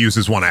Hand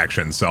uses one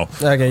action, so.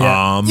 Okay,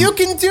 yeah. You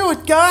can do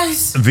it,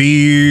 guys.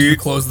 The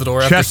Close the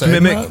door after chest saying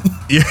mimic.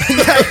 that? Yeah.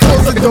 I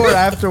close the door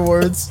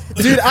afterwards.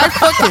 Dude, I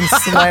fucking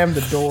slammed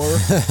the door.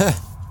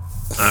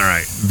 All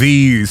right.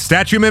 The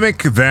statue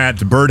mimic that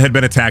Bird had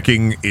been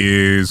attacking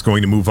is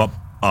going to move up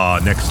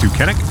next to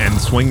Kennick and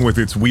swing with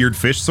its weird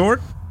fish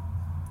sword.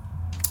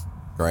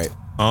 Great.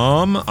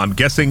 I'm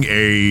guessing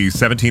a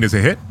 17 is a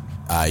hit.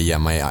 Yeah,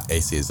 my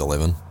AC is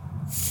 11.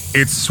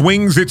 It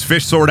swings its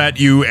fish sword at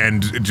you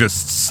and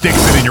just sticks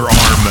it in your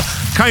arm.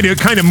 Kind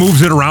of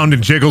moves it around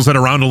and jiggles it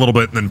around a little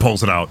bit and then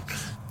pulls it out.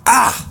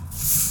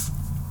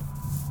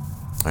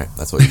 All right,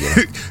 that's what you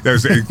get.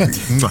 There's a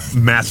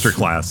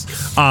masterclass.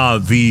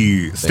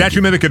 The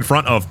statue mimic in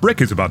front of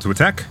Brick is about to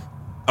attack.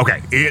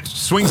 Okay, it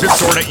swings its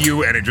sword at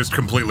you and it just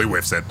completely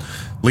whiffs it,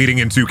 leading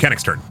into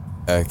Kennick's turn.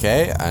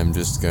 Okay, I'm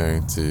just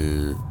going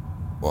to...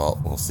 Well,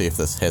 we'll see if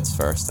this hits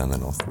first, and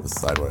then I'll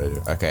decide what I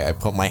do. Okay, I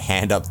put my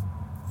hand up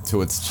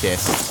to its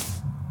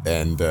chest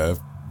and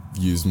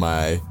use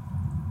my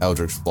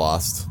Eldritch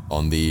Blast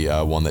on the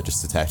one that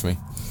just attacked me.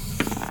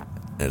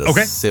 It does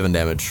Okay. 7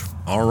 damage.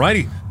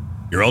 Alrighty.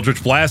 Your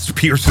Eldritch Blast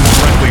pierces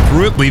directly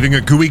through it, leaving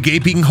a gooey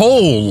gaping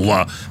hole.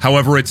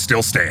 However, it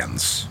still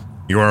stands.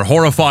 You are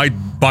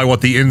horrified by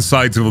what the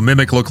insides of a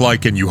mimic look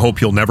like, and you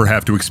hope you'll never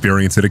have to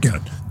experience it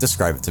again.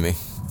 Describe it to me.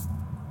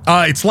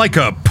 It's like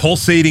a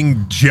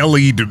pulsating,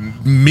 jellied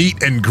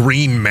meat and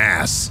green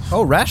mass.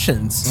 Oh,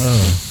 rations.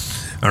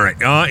 All right,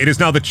 it is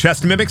now the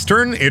chest mimic's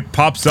turn. It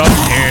pops up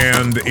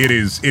and it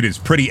is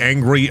pretty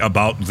angry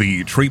about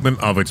the treatment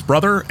of its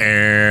brother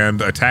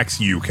and attacks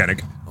you,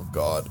 Kennick. Oh,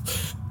 God.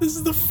 This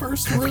is the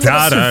first room. This is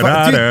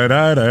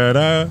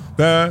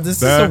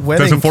a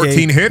wedding Does a 14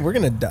 cake. hit? We're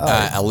gonna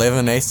die.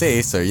 11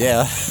 AC, so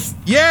yeah.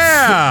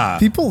 Yeah!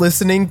 People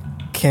listening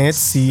can't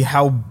see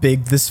how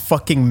big this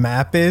fucking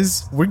map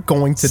is. We're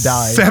going to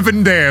die.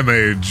 7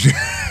 damage.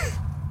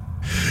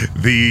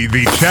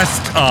 The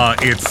chest,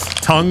 its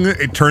tongue,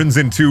 it turns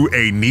into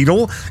a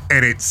needle,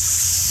 and it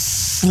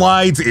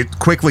slides, it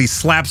quickly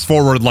slaps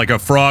forward like a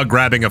frog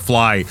grabbing a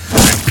fly,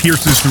 and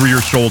pierces through your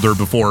shoulder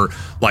before,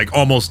 like,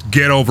 almost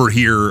get over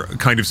here,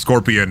 kind of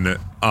scorpion,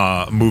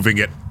 moving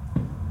it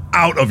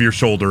out of your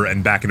shoulder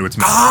and back into its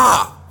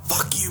mouth.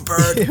 Fuck you,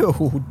 bird. Ew,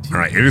 All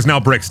right, it is now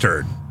Brick's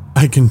turn.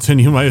 I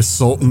continue my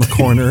assault in the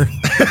corner.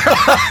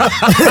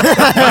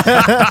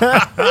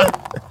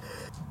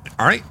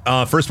 All right,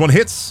 first one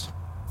hits.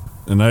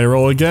 And I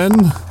roll again.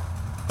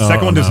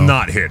 Second one does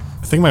not hit.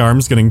 I think my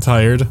arm's getting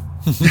tired.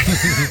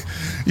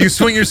 You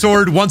swing your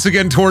sword once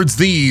again towards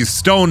the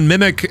stone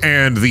mimic,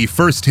 and the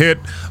first hit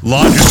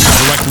lodges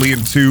directly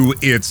into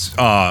its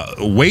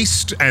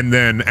waist, and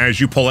then as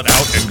you pull it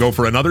out and go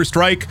for another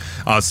strike,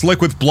 slick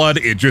with blood,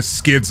 it just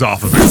skids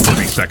off of it for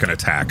the second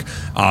attack.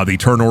 The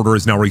turn order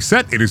is now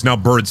reset. It is now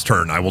Bird's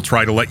turn. I will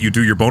try to let you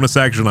do your bonus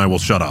action. I will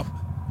shut up.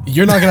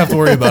 You're not gonna have to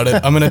worry about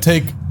it. I'm gonna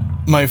take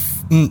my.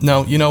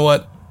 No, you know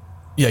what?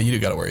 Yeah, you do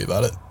gotta worry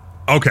about it.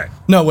 Okay.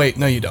 No, wait,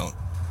 no, you don't.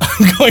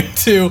 I'm going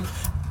to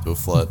Do a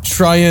flood.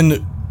 try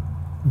and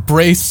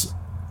brace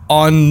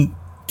on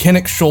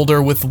Kennick's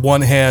shoulder with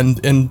one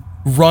hand and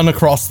run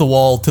across the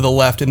wall to the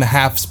left in the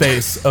half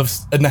space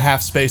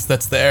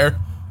that's there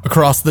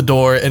across the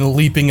door and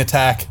leaping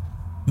attack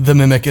the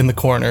mimic in the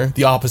corner,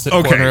 the opposite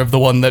corner of the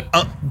one that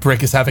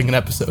Brick is having an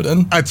episode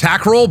in.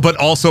 Attack roll, but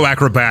also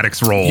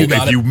acrobatics roll. You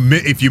got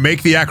if you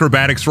make the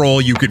acrobatics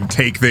roll, you can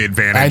take the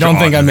advantage. I don't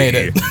think I made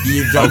it.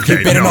 You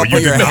better not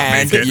put your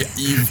hand.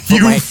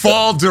 You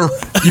fall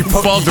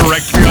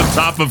directly on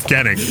top of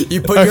Kennick.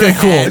 You put your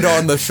hand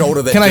on the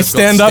shoulder that Can I just got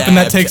stand up and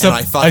that stabbed, takes up?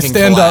 I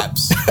stand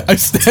collapse. up. I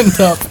stand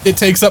up. It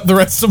takes up the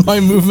rest of my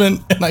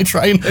movement, and I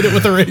try and hit it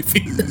with a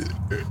rapier.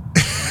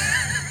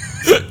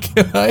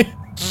 Can I?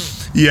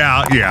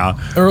 Yeah.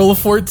 I roll a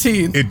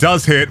 14. It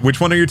does hit. Which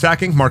one are you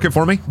attacking? Mark it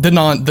for me.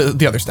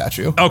 The other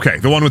statue. Okay,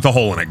 the one with the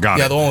hole in it. Got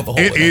it. Yeah, the one with the hole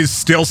It in it. is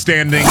still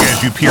standing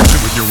as you pierce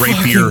it with your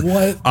rapier.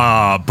 What?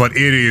 But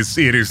it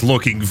is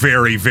looking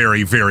very,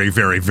 very, very,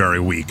 very, very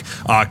weak.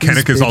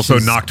 Kennick is also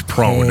knocked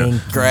prone.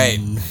 Great.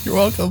 You're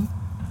welcome.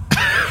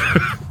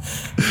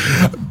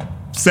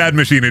 Sad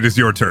Machine, it is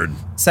your turn.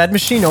 Sad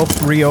Machine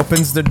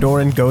reopens the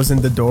door and goes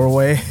in the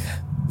doorway.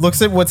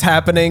 Looks at what's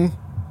happening.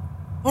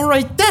 All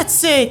right,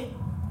 that's it.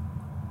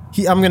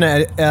 I'm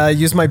gonna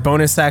use my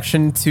bonus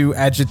action to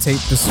agitate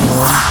the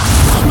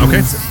swarm.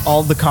 Okay.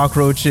 All the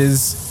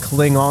cockroaches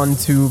cling on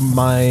to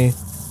my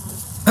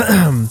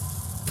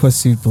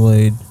pussy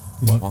blade.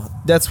 What?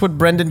 That's what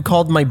Brendan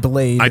called my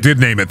blade. I did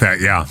name it that,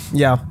 yeah.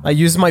 Yeah, I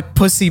use my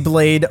pussy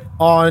blade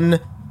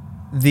on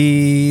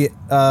the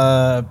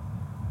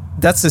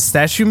that's the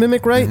statue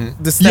mimic, right?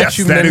 The Yes,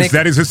 statue mimic.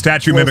 that is a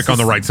statue mimic on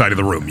the right side of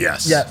the room,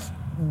 yes. Yeah,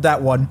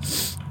 that one.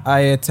 I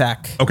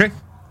attack. Okay.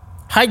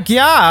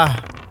 Hi-ya!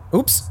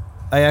 Oops.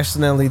 I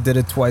accidentally did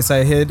it twice.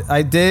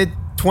 I did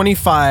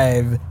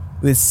 25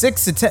 with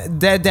 6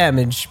 dead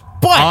damage.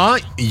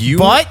 But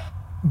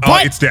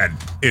it's dead.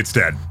 It's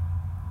dead.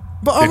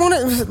 But I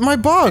want my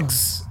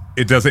bugs.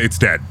 It's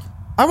dead.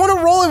 I want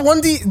to roll a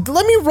 1d.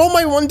 Let me roll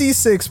my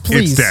 1d6,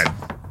 please. It's dead.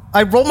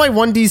 I roll my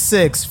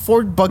 1d6,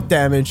 4 bug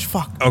damage.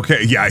 Fuck.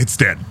 Okay, yeah, it's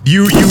dead.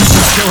 You kill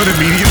it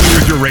immediately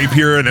with your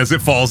rapier, and as it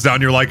falls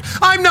down, you're like,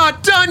 I'm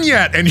not done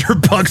yet! And your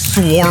bugs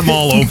swarm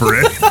all over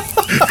it.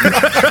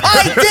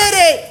 I did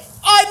it!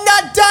 I'm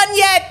not done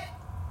yet!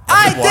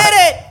 I did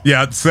it!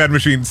 Yeah, Sad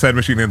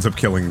Machine ends up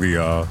killing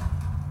the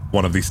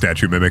one of these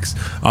statue mimics.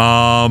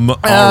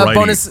 Alrighty.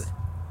 Bonus.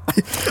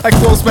 I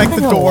close back the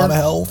A door. lot of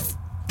health.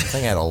 I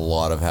think I had a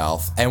lot of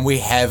health, and we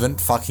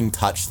haven't fucking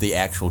touched the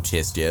actual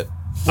chest yet.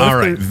 All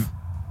right.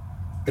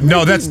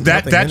 No, that's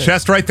that nothing in it.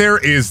 chest right there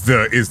is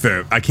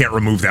the I can't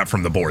remove that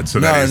from the board. So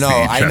that is the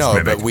chest I know,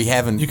 mimic. but we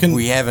haven't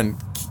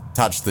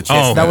touched the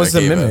chest. Oh. That was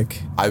the either.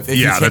 mimic. If Yeah,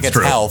 you check that's its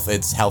true. health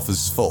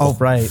is full. Oh,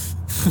 right.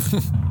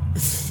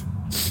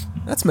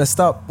 That's messed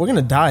up. We're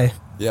gonna die.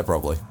 Yeah,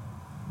 probably.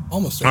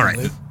 Almost. All right.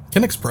 certainly.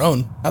 Kennick's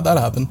prone. How'd that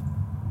happen?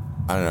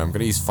 I don't know. I'm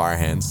gonna use fire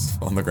hands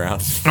on the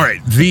ground. All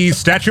right, the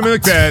statue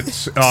mimic that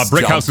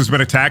Brickhouse has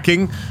been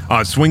attacking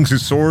swings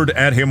his sword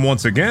at him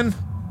once again.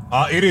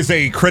 It is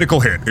a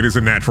critical hit. It is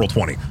a natural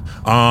 20.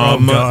 Oh,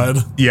 God.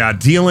 Yeah,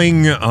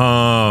 dealing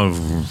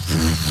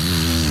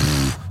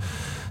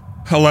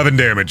 11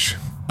 damage.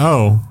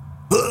 Oh.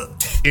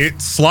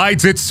 It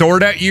slides its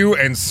sword at you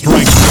and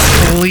strikes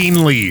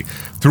cleanly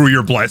through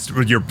your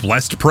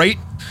breastplate.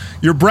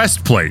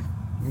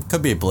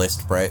 Could be a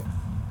blessed, right?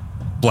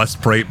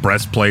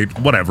 Breastplate,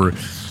 whatever.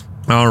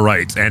 All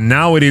right, and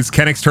now it is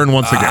Kennick's turn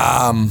once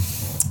again.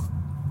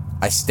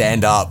 I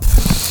stand up.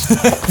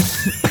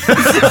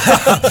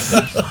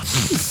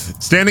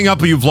 Standing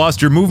up, you've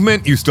lost your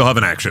movement. You still have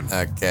an action.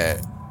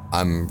 Okay.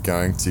 I'm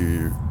going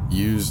to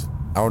use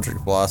Eldritch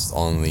Blast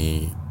on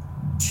the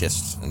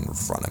chest in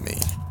front of me.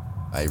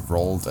 I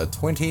rolled a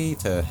 20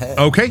 to hit.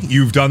 Okay,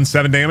 you've done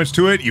 7 damage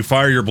to it. You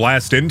fire your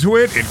blast into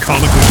it. It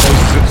comically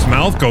closes its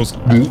mouth, goes,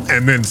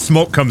 and then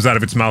smoke comes out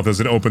of its mouth as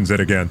it opens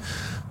it again.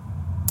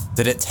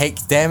 Did it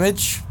take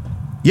damage?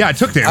 Yeah, it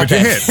took damage.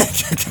 Okay. It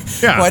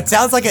hit. Yeah. Well, it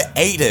sounds like it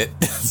ate it,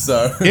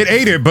 so. It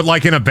ate it, but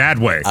like in a bad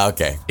way.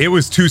 Okay. It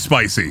was too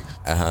spicy.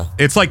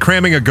 It's like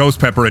cramming a ghost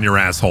pepper in your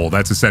asshole.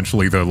 That's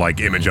essentially the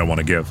image I want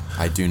to give.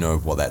 I do know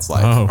what that's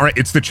like. Oh. All right,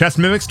 it's the chest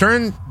mimic's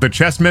turn. The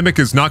chest mimic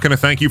is not going to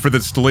thank you for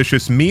this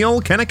delicious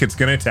meal. Kennick, it's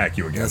going to attack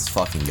you again. This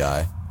fucking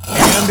guy.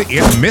 And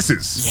it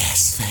misses.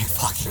 Yes, thank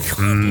fucking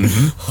God.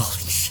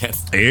 Holy shit.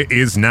 It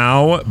is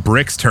now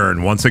Brick's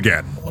turn once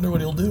again. I wonder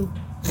what he'll do.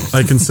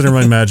 I consider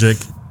my magic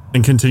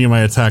and continue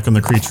my attack on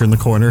the creature in the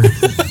corner.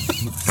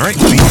 All right,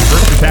 the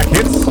first attack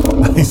hits.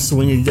 I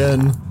swing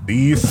again.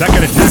 The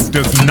second attack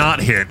does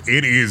not hit.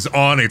 It is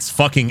on its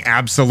fucking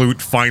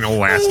absolute final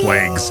last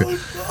legs.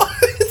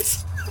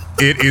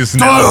 It is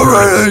now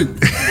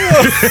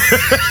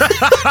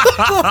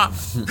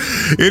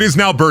It is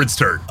now Bird's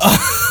turn.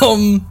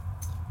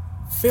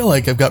 Feel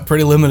like I've got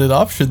pretty limited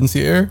options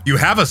here. You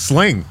have a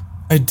sling.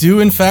 I do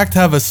in fact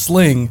have a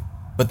sling,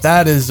 but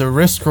that is a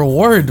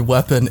risk-reward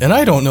weapon, and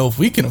I don't know if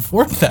we can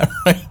afford that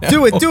right now.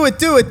 Do it, do it,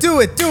 do it, do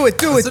it, do it,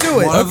 do it, do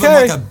it. One of them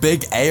Okay. like a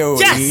big AoE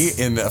Yes!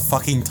 in a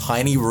fucking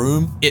tiny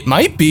room. It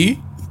might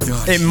be.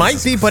 God, It might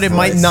Jesus be, but it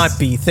might Christ. not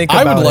be. Think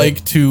I about would it.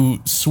 like to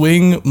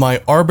swing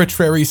my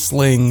arbitrary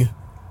sling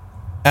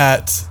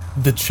at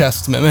the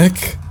chest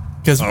mimic.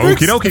 Because I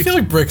dokie. feel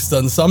like Brick's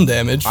done some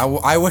damage. I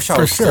wish I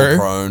For was sure. still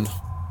prone.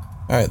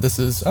 Alright, this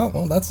is... Oh,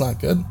 well, that's not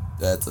good.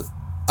 That's a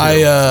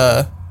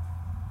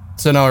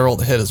So now I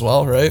rolled a hit as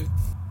well, right?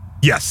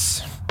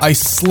 Yes. I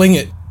sling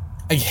it.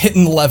 I hit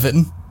an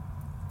 11.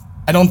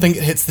 I don't think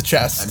it hits the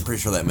chest. I'm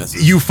pretty sure that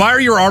misses. You fire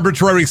your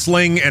arbitrary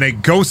sling and a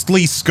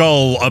ghostly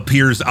skull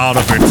appears out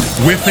of it,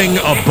 whipping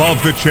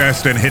above the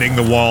chest and hitting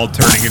the wall,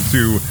 turning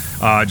into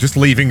just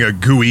leaving a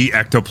gooey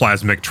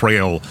ectoplasmic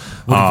trail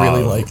Would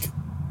really like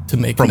to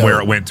make from a note. where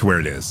it went to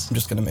where it is. I'm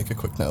just gonna make a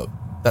quick note.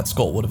 That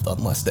skull would have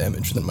done less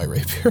damage than my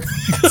rapier.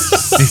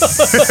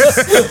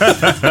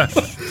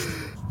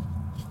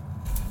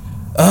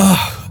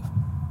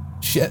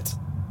 Shit.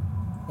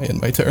 I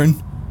end my turn.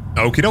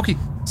 Okie dokie.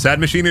 Sad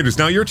Machine, it is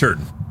now your turn.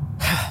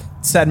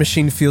 Sad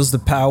Machine feels the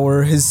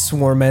power, his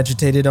swarm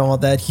agitated, all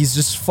that. He's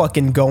just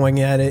fucking going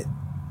at it.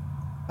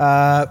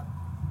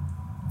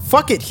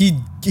 Fuck it.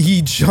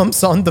 He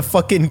jumps on the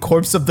fucking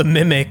corpse of the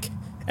mimic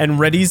and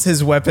readies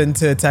his weapon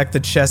to attack the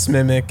chest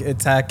mimic,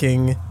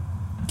 attacking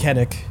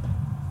Kennick.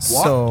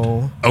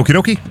 So, Okie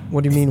dokie.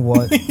 what do you mean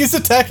what? He's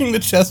attacking the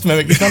chest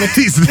mimic. He's not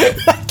He's-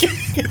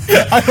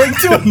 I like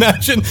to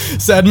imagine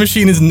Sad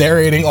Machine is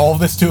narrating all of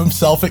this to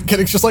himself and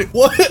Kennick's just like,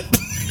 what?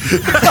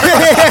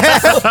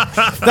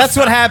 That's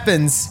what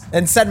happens.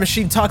 And Sad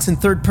Machine talks in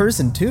third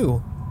person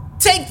too.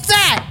 Take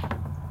that!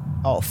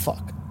 Oh,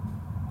 fuck.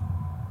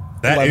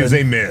 That 11. is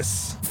a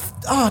miss.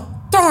 Oh,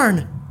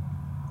 darn!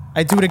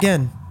 I do it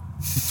again.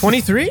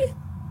 23?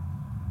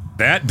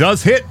 That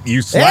does hit.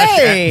 You slash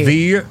Hey! at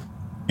the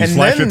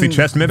the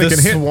chest mimic the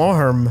and hit.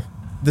 Swarm.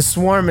 The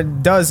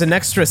swarm does an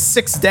extra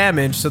 6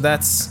 damage, so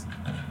that's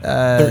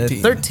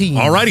 13.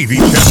 Alrighty, the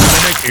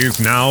chest mimic is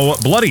now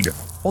bloodied.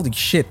 Holy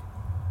shit.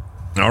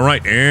 All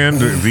right, and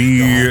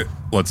the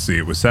let's see,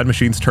 it was Sad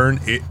Machine's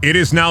turn. It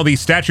is now the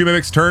statue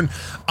mimic's turn.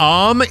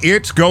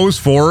 It goes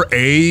for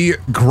a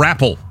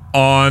grapple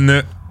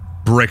on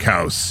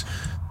Brickhouse.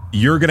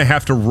 You're gonna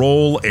have to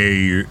roll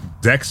a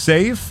dex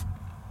save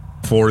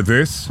for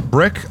this,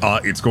 Brick.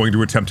 It's going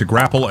to attempt to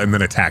grapple and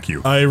then attack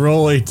you. I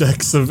roll a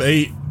dex of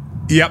 8.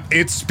 Yep,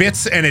 it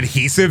spits an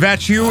adhesive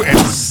at you and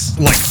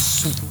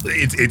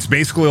it's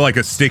basically like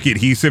a sticky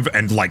adhesive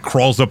and like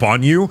crawls up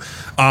on you.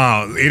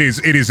 It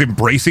is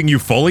embracing you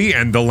fully,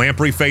 and the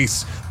lamprey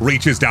face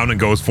reaches down and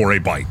goes for a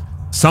bite.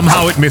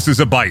 Somehow it misses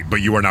a bite,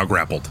 but you are now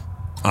grappled.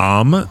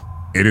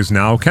 It is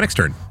now Kennick's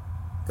turn.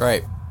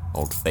 Great.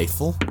 Old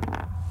Faithful.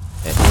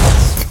 It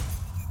hits.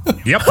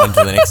 Yep. On to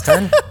the next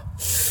turn.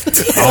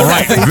 All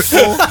right.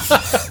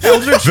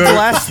 Eldritch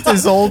Blast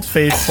is old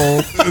faithful.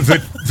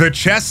 The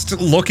chest,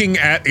 looking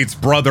at its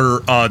brother,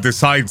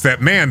 decides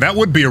that, man, that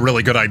would be a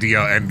really good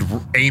idea, and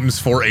aims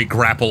for a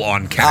grapple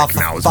on Oh, Kennick for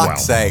now as well.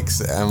 fuck's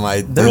sakes. Am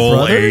I They're Roll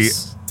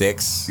brothers?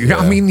 dicks? Yeah,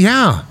 I mean,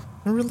 yeah.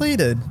 They're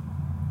related.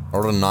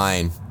 Or a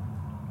 9.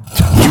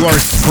 You are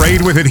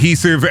sprayed with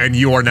adhesive, and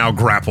you are now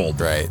grappled.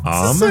 Great.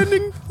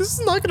 This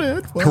is not gonna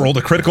end well. Rolled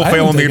a critical I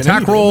fail on haven't the taken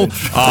attack any roll.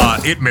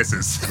 damage. It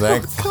misses.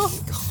 Thank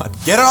fucking God.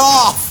 Get it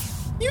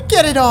off! You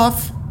get it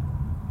off.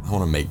 I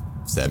want to make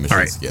Sad All Machine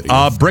right. scary.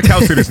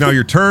 Brickhouse, it is now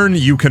your turn.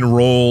 You can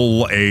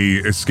roll a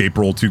escape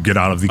roll to get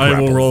out of the I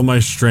grapple. will roll my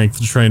strength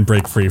to try and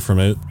break free from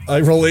it.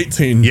 I roll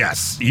 18.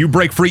 Yes, you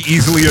break free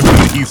easily of the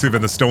adhesive,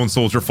 and the stone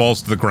soldier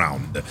falls to the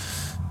ground.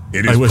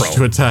 It is I wish prone.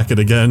 to attack it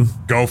again.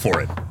 Go for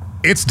it.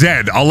 It's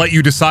dead. I'll let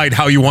you decide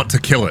how you want to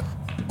kill it.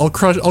 I'll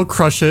crush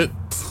it.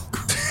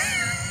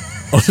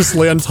 I'll just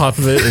lay on top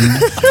of it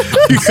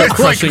and start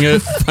crushing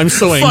it. I'm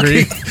so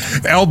angry.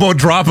 Fucking elbow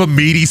drop a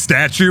meaty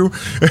statue.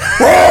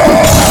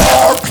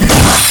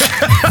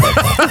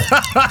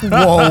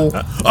 Whoa.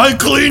 I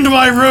cleaned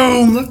my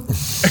room.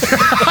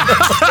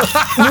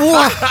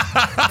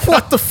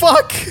 What the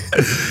fuck?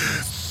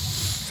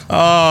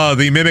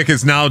 The mimic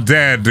is now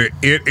dead.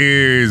 It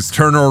is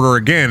turn order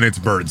again. It's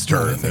Bird's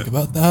turn. Think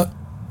about that.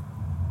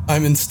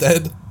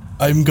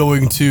 I'm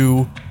going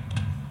to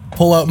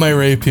pull out my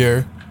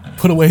rapier,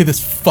 put away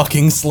this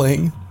fucking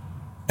sling,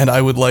 and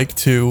I would like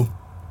to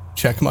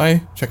check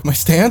my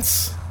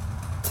stance,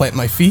 plant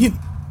my feet,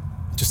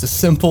 just a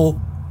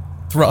simple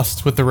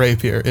thrust with the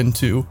rapier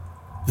into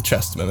the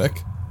chest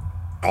mimic.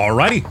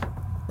 Alrighty.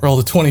 Roll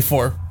a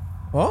 24.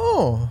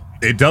 Oh.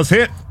 It does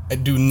hit. I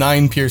do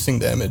 9 piercing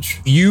damage.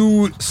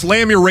 You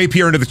slam your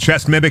rapier into the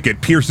chest mimic.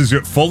 It pierces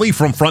it fully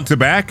from front to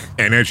back.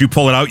 And as you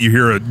pull it out, you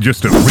hear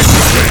just a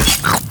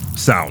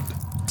rinse sound.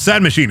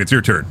 Sad Machine, it's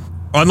your turn.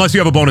 Unless you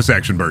have a bonus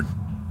action, Bird.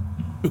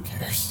 Who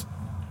cares?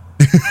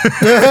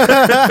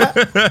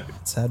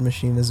 Sad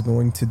Machine is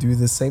going to do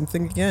the same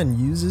thing again.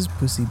 Use his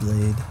pussy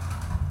blade.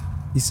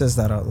 He says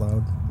that out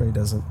loud, but he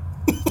doesn't.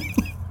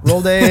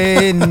 Rolled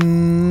a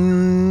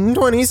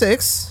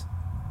 26.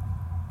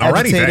 Alrighty, that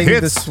Agitating the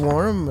hits.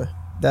 swarm.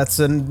 That's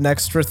an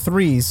extra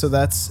 3, so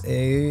that's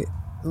a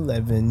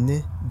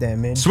 11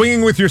 damage.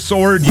 Swinging with your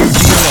sword, you deal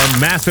a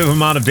massive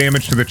amount of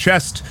damage to the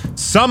chest.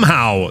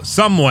 Somehow,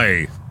 some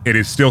way, it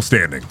is still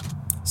standing.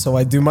 So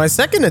I do my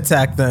second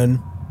attack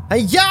then.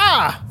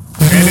 Hi-ya!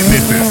 And it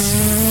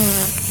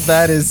misses.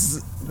 That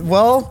is,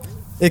 well,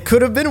 it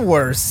could have been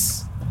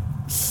worse.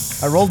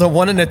 I rolled a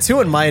 1 and a 2,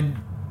 and my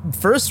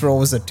first roll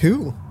was a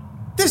 2.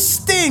 This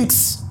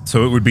stinks!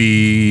 So it would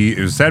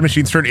be Sad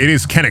Machine's turn. It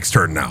is Kennick's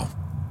turn now.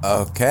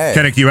 Okay.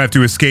 Kennick, you have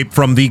to escape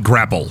from the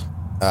grapple.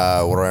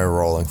 What are I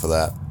rolling for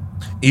that?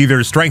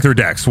 Either strength or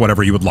dex,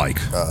 whatever you would like.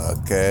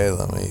 Okay,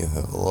 let me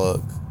have a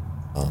look.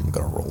 I'm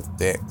gonna roll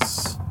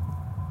dex.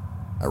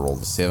 I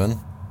rolled a 7.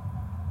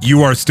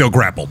 You are still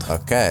grappled.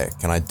 Okay,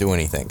 can I do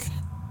anything?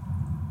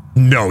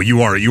 No,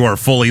 you are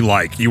fully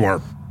you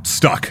are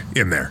stuck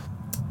in there.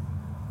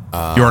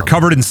 You are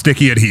covered in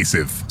sticky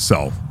adhesive,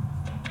 so.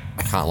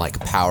 I can't like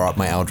power up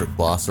my Eldritch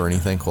Blast or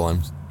anything while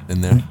I'm in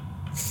there.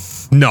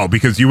 No,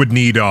 because you would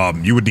need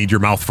your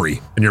mouth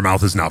free, and your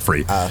mouth is not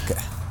free. Okay.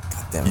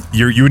 God damn it.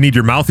 You would need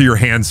your mouth or your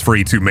hands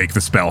free to make the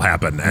spell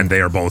happen, and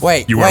they are both.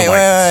 Wait, you wait, are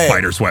wait.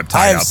 spider's web I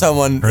tied have up.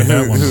 someone Heard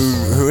that one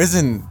before. who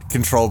isn't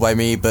controlled by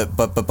me, but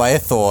by a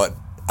thought.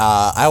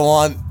 I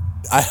want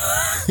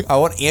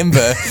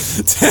Ember.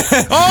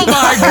 Oh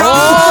my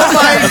Oh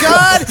my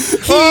god!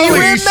 He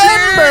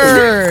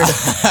remembered!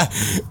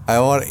 I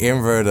want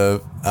Ember to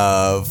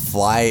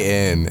fly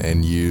in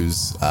and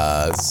use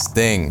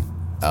Sting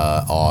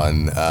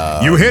on.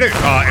 You hit it.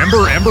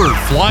 Ember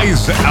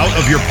flies out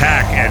of your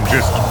pack and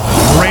just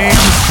rams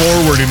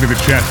forward into the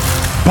chest,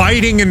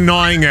 biting and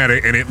gnawing at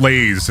it, and it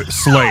lays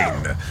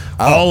slain.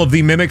 All of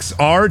the mimics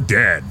are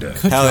dead. Good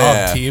Hell job,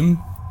 yeah. team.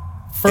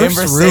 First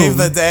Ember room. saved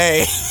the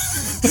day.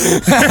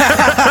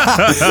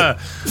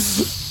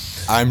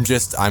 I'm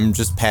just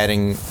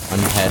patting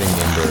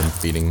Ember and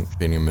feeding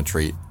him a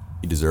treat.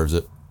 He deserves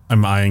it.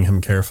 I'm eyeing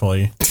him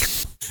carefully.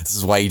 This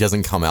is why he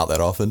doesn't come out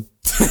that often.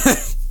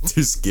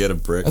 Too scared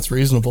of Brick. That's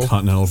reasonable.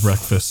 Continental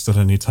breakfast at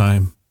any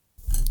time.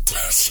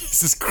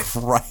 Jesus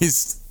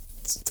Christ.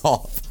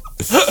 Stop.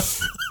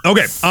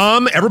 Okay.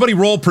 Everybody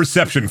roll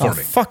perception for For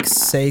me. fuck's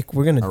sake,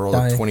 we're I gonna rolled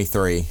die. a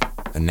 23.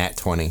 A nat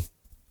 20.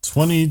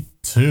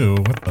 22.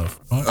 What the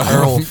fuck? I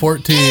roll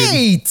 14.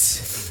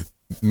 8!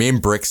 Me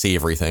and Brick see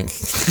everything.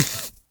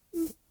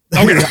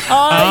 Okay.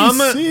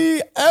 I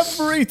see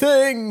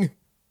everything!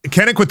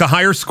 Kennick with the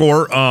higher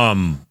score.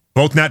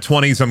 Both nat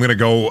 20s. I'm gonna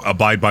go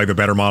abide by the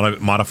better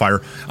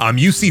modifier.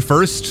 You see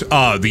first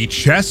the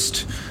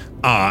chest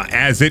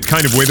as it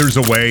kind of withers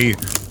away,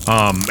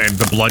 and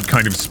the blood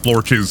kind of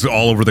splorches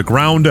all over the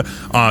ground.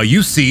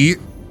 You see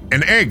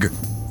an egg.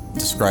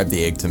 Describe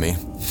the egg to me.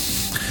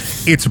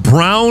 It's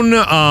brown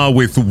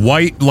with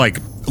white,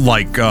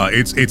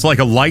 it's like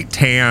a light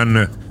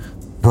tan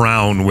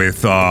brown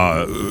with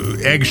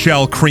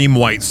eggshell cream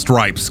white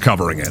stripes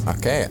covering it.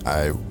 Okay,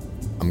 I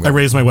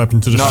raise my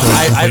weapon to No, destroy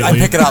it I completely.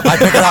 pick it up. I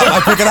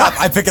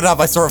pick it up.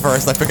 I saw it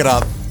first. I pick it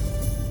up.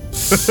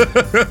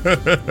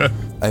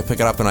 I pick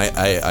it up and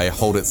I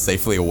hold it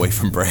safely away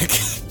from Brick.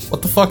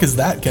 What the fuck is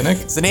that, Kennick?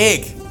 It's an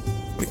egg.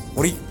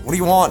 What do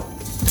you want?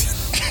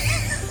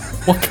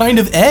 What kind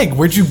of egg?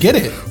 Where'd you get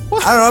it? I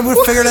don't know. I'm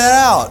gonna figure that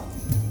out.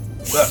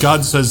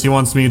 God says he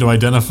wants me to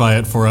identify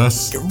it for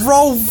us.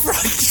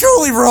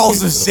 Surely roll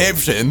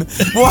deception.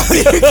 Well,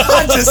 you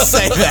can't just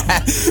say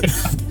that.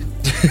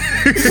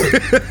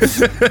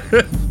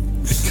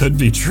 It could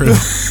be true.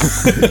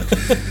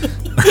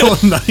 Roll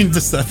 9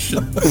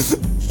 deception.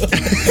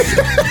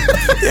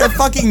 Yeah,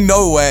 fucking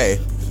no way.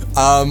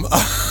 I'm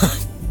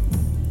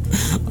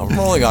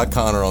rolling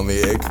Arcana on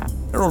the egg.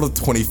 I rolled a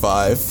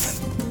 25.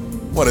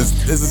 What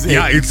is this?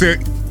 Yeah, it's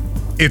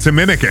a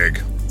mimic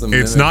egg.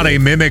 It's not a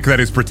mimic that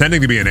is pretending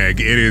to be an egg.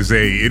 It is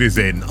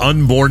an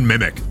unborn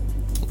mimic.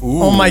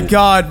 Ooh. Oh my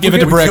god. Give it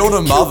to We Brick. killed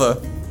a mother.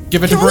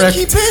 Give it to Can we Brick.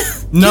 keep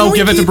it? No, Can we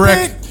give it to keep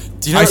Brick. it?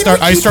 Do you know I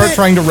start it?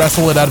 trying to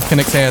wrestle it out of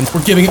Kennick's hands.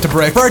 We're giving it to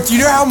Brick. Bert, do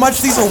you know how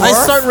much these are worth? I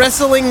start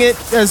wrestling it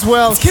as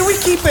well. Can we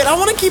keep it? I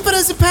want to keep it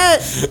as a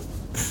pet.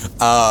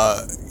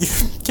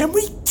 Can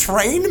we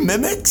train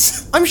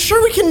mimics? I'm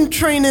sure we can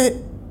train it.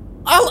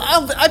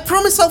 I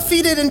promise I'll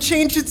feed it and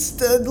change its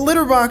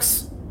litter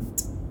box.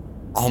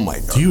 Oh my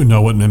god. Do you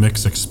know what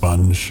mimics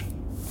expunge?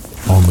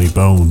 Only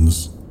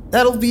bones.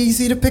 That'll be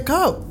easy to pick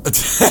up.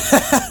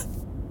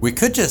 We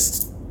could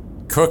just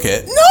cook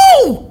it.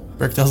 No!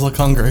 Brick does look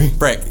hungry.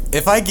 Brick,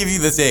 if I give you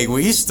this egg, will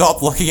you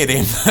stop looking at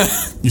him?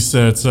 You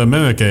said it's a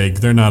mimic egg.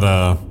 They're not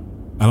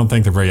I don't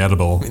think they're very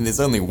edible. I mean, there's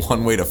only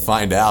one way to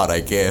find out, I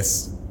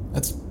guess.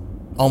 That's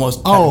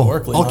almost Oh,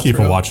 categorically I'll not keep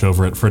true. a watch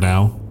over it for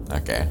now.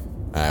 Okay.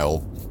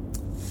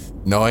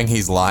 Knowing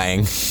he's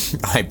lying,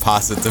 I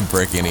pass it to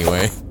Brick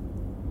anyway.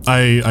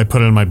 I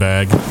put it in my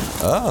bag.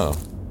 Oh.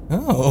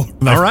 Oh.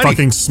 And I Alrighty.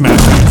 fucking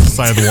smashed it into the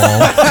side of the wall.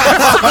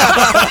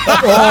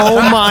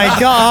 Oh my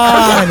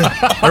god!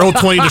 I rolled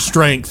 20 to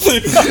strength.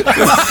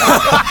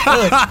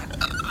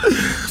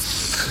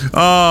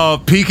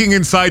 Peeking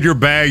inside your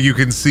bag, you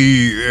can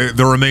see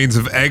the remains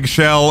of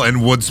eggshell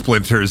and wood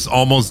splinters,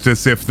 almost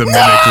as if the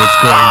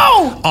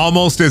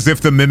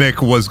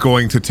mimic was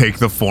going to take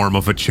the form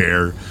of a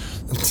chair.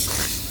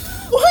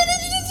 Why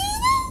did you do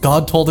that?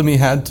 God told him he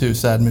had to,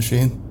 Sad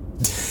Machine.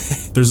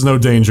 There's no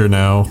danger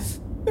now.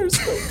 There's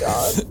no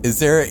god. Is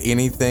there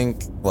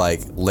anything,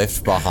 like,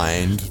 left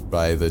behind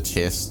by the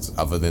chest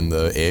other than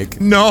the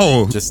egg?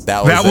 No, Just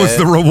that was was it?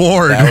 the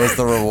reward. That was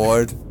the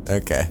reward?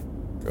 Okay.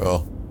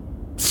 Cool.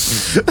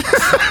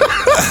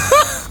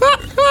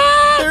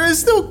 There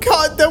is no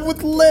god that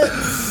would let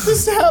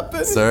this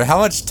happen. So how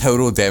much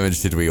total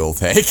damage did we all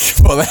take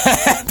for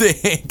that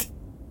egg?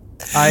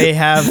 I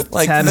have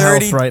Like 10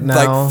 30, health right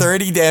now. like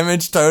 30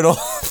 damage total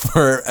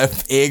for an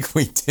egg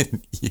we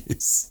didn't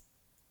use.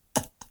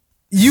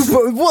 You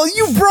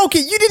broke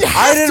it. You didn't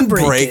have I didn't to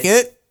break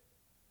it.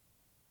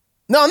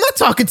 No, I'm not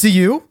talking to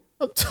you.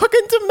 I'm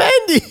talking to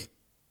Mandy.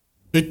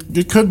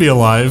 It could be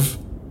alive.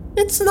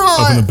 It's not.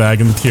 Open the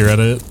bag and peer at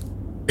it.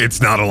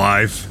 It's not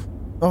alive.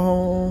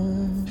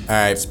 Oh.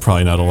 Alright,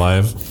 Probably not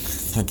alive.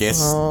 I guess,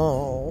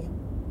 Oh.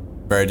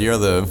 Bird, you're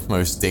the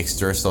most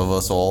dexterous of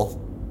us all.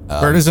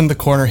 Bird is in the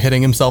corner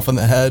hitting himself in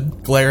the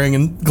head, glaring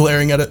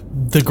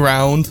at the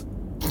ground.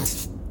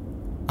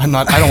 I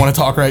don't want to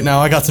talk right now.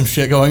 I got some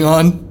shit going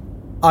on.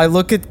 I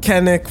look at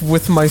Kennick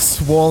with my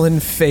swollen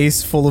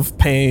face full of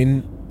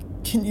pain.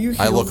 Can you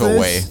heal I look this?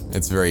 away.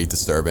 It's very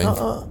disturbing.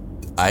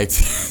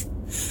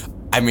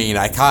 I mean,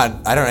 I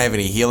don't have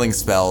any healing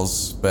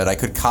spells, but I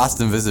could cast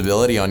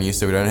invisibility on you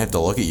so we don't have to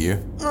look at you.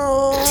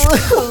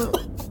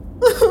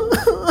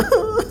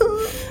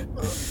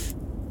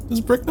 Does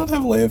Brick not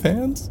have Lay of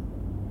Hands?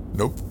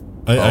 Nope.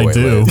 I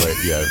do.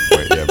 Yeah,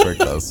 Brick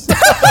does.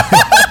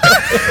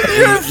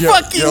 You're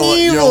fucking You're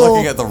evil.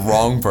 looking at the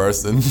wrong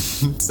person,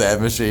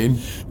 Sad Machine.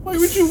 Why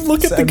would you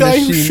look at the Sad guy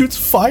who Machine. shoots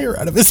fire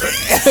out of his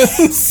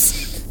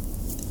hands?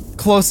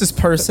 Closest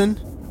person.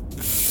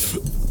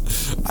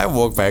 I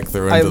walk back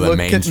through I into the look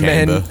main at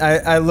chamber.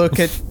 I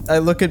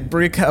look at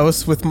Brick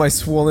House with my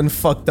swollen,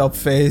 fucked up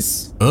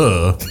face.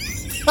 Ugh.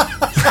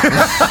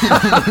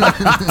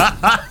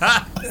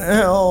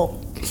 Hell.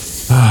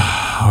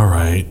 All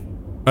right.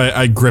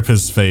 I grip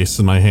his face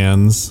in my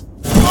hands.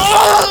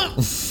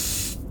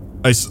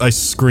 I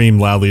scream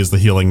loudly as the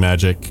healing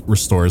magic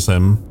restores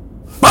him.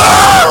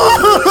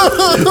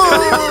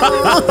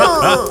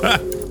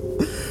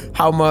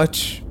 How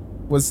much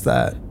was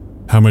that?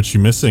 How much you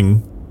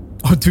missing?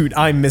 Oh, dude,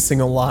 I'm missing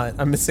a lot.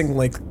 I'm missing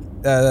like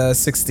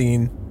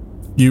 16.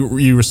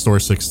 You restore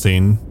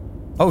 16.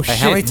 Oh Hey,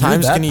 shit! how many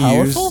times you're can that you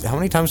powerful? use? How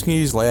many times can you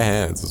use Lay of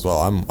Hands as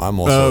well? I'm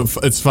also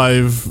It's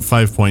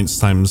 5 points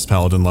times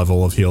paladin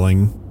level of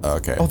healing.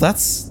 okay. Oh,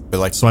 that's But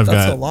like, So I've a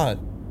got lot.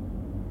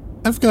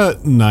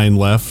 9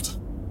 left.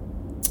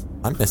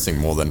 I'm missing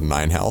more than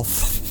 9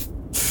 health.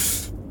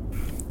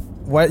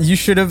 What you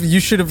should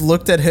have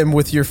looked at him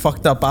with your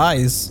fucked up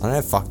eyes. I don't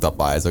have fucked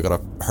up eyes. I got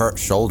a hurt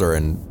shoulder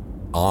and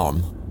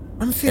arm.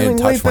 I'm feeling And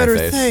way touch my better,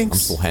 face. I'm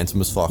thanks. still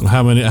handsome as fuck.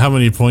 How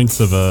many points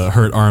of a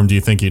hurt arm do you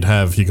think you'd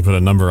have if you could put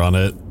a number on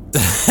it?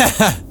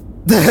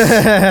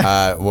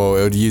 Well,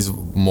 it would use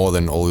more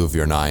than all of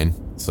your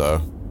 9,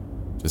 so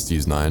just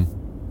use 9,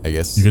 I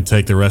guess. You could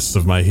take the rest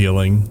of my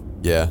healing.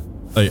 Yeah.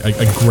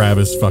 I grab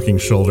his fucking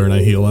shoulder and I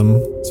heal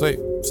him. Sweet.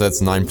 So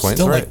that's 9 points,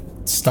 Still right? like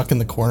stuck in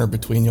the corner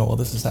between you while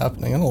this is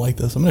happening. I don't like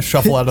this. I'm gonna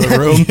shuffle out of the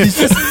room.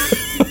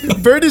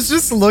 Bird is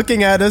just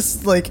looking at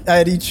us like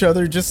at each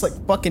other, just like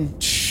fucking.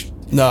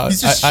 No,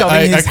 He's just I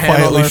shoving his hand on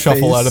quietly our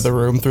shuffle face. out of the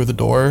room through the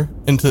door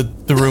into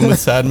the room with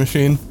Sad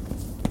Machine.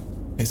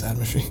 Hey, Sad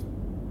Machine.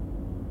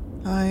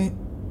 Hi.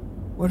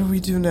 What do we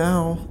do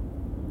now?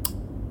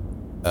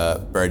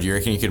 Bird, you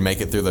reckon you could make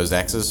it through those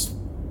X's?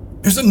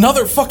 There's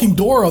another fucking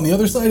door on the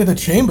other side of the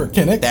chamber,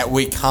 Kinnick. That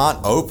we can't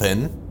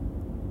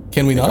open.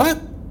 Can we not?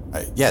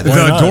 Yeah, The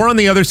not? door on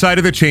the other side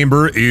of the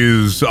chamber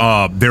is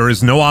there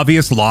is no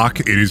obvious lock.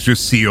 It is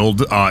just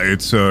sealed.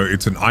 It's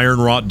an iron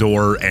wrought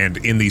door, and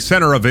in the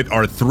center of it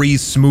are 3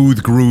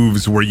 smooth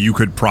grooves where you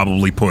could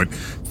probably put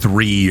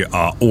 3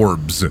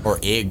 orbs. or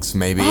eggs,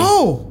 maybe.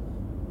 Oh,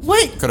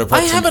 wait! Could have put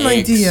I have some an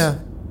eggs.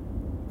 idea.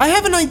 I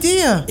have an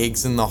idea.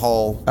 Eggs in the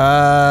hole.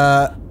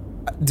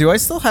 Do I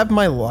still have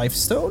my life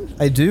stone?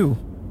 I do.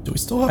 Do we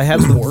still have I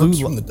have the orbs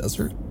blue from the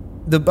desert?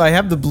 I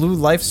have the blue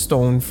life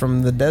stone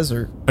from the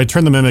desert. I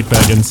turn the mimic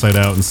bag inside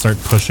out and start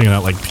pushing it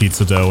out like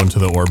pizza dough into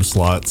the orb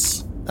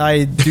slots.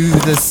 I do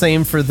the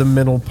same for the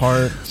middle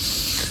part.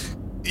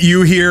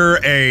 You hear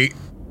a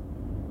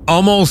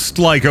almost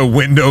like a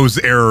Windows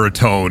error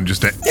tone,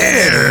 just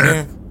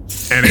a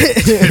And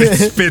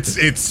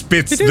it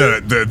spits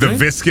the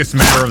viscous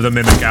matter of the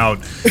mimic out,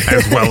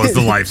 as well as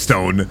the life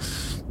stone.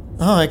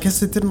 Oh, I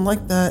guess it didn't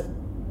like that.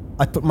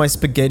 I put my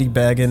spaghetti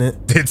bag in it.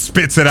 It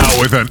spits it out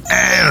with an.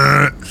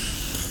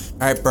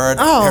 Alright, Bird.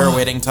 Oh. Air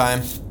waiting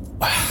time.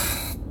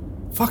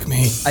 Fuck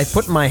me. I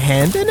put my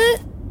hand in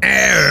it?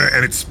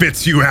 And it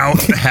spits you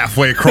out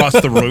halfway across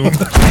the room.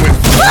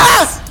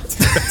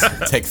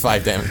 Take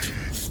 5 damage.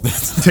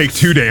 Take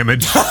 2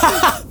 damage.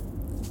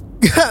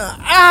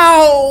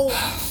 Ow!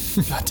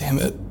 God damn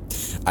it.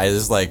 I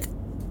just like,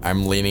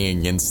 I'm leaning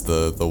against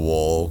the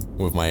wall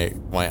with my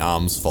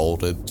arms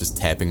folded, just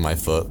tapping my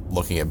foot,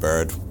 looking at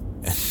Bird.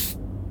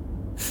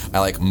 I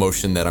like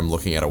motion that I'm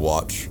looking at a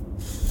watch.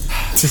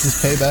 This is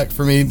payback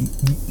for me.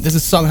 This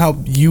is somehow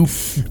you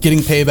getting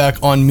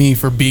payback on me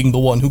for being the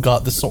one who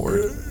got the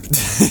sword.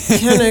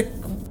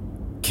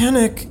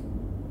 Kennick,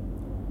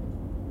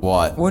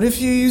 What?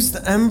 if you use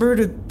the ember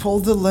to pull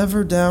the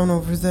lever down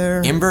over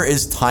there? Ember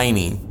is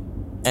tiny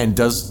and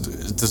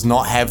does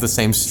not have the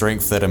same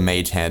strength that a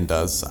mage hand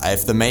does.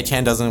 If the mage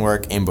hand doesn't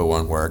work, Ember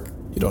won't work.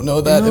 You don't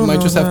know that. It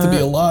might just have to be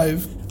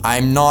alive.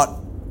 I'm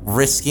not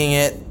risking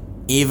it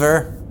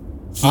either.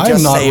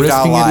 I'm not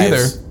risking it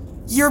either.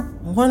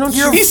 Why don't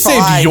you? He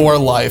saved your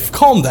life.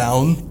 Calm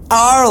down.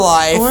 Our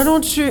life. Why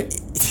don't you?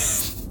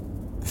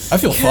 I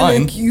feel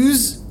fine.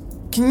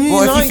 Can you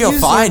Well, not if you feel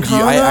use fine,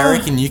 Arcana? I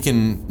reckon you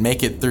can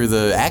make it through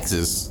the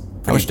axes.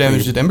 How much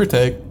damage did Ember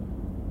take?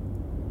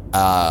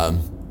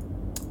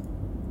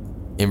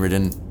 Ember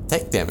didn't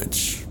take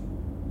damage.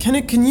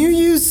 Kennick, can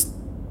you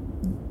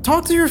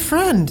talk to your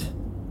friend?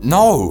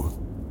 No.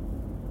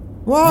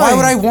 Why? Why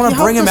would I want to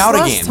bring him out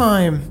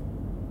again?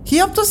 He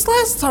helped us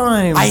last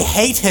time. I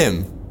hate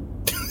him.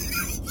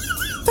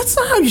 That's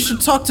not how you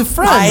should talk to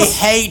friends. I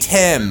hate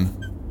him.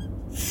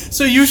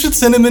 So you should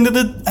send him into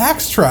the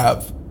axe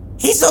trap.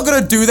 He's not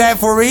gonna do that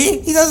for me.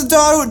 He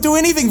doesn't do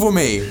anything for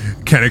me.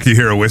 Kennick, you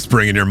hear a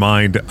whispering in your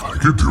mind. I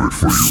can do it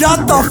for you.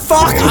 Shut the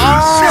fuck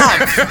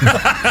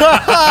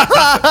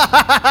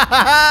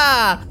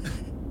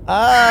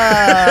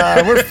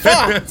up! We're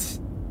fucked.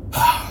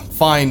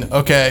 Fine,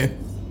 okay.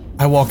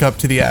 I walk up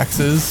to the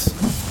axes.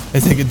 I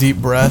take a deep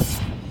breath.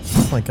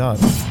 Oh my god.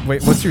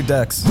 Wait, what's your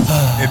dex?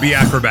 It'd be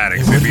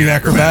acrobatics. It'd be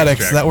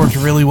acrobatics. check. That worked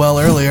really well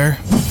earlier.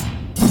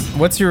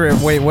 What's your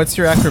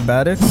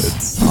acrobatics?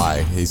 It's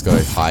high. He's got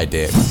a high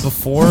dex.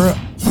 Before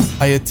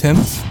I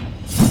attempt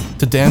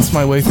to dance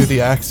my way through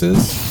the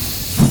axes,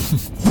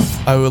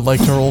 I would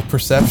like to roll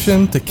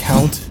perception to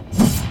count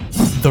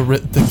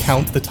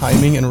the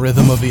timing and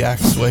rhythm of the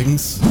axe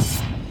swings.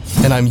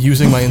 And I'm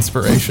using my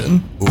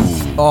inspiration.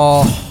 Ooh.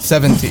 Oh,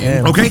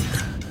 17. Okay.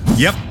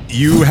 Yep.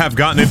 You have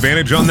gotten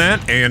advantage on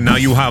that, and now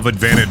you have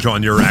advantage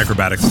on your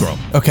acrobatics throw.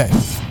 Okay.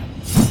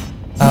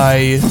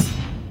 I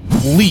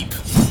leap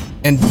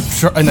and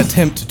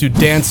attempt to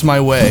dance my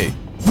way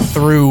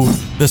through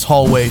this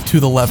hallway to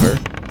the lever.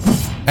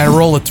 And I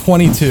roll a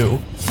 22.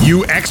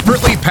 You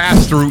expertly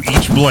pass through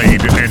each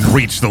blade and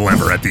reach the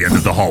lever at the end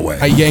of the hallway.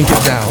 I yank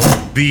it down.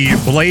 The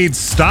blades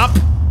stop,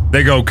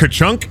 they go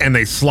ka-chunk, and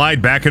they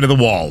slide back into the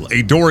wall.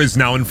 A door is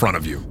now in front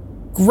of you.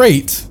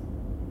 Great.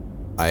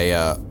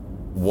 I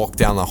walk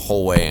down the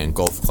hallway and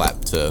golf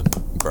clap to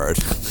Bird.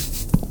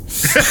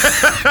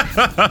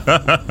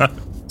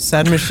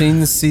 Sad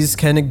Machine sees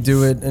Kennick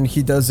do it, and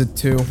he does it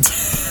too.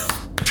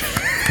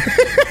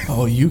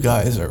 Oh, you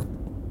guys are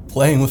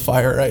playing with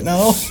fire right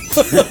now.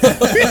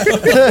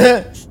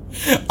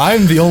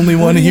 I'm the only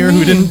one here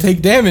who didn't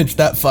take damage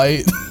that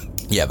fight.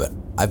 Yeah, but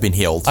I've been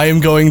healed. I'm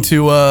going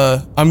to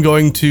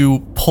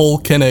pull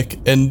Kennick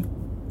and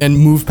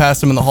move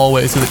past him in the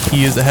hallway so that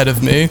he is ahead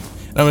of me.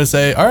 And I'm gonna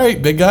say, all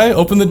right, big guy,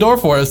 open the door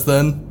for us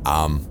then.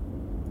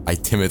 I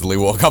timidly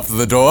walk up to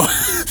the door.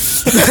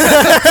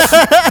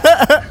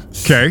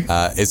 Okay.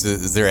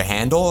 Is there a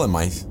handle?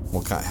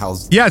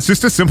 How's? Yeah, it's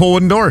just a simple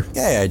wooden door.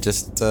 Yeah, I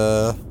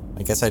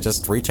guess I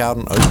just reach out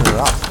and open it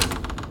up.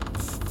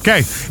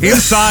 Okay.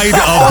 Inside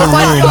of the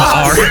room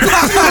are...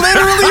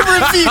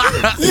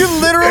 You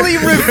literally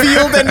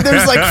revealed that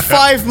there's like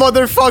 5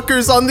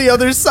 motherfuckers on the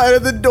other side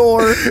of the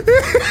door.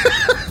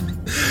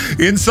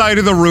 Inside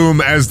of the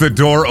room, as the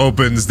door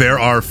opens, there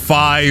are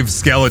 5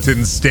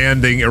 skeletons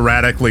standing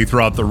erratically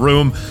throughout the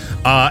room.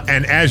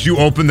 And as you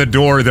open the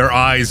door, their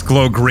eyes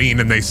glow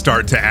green and they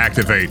start to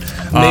activate.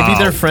 Maybe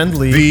they're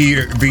friendly.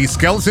 The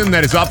skeleton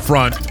that is up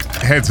front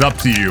heads up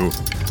to you,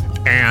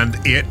 and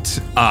it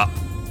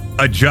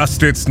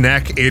adjusts its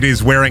neck. It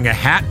is wearing a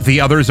hat. The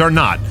others are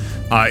not.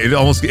 It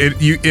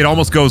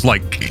almost goes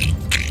like.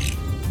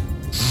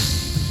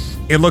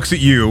 It looks at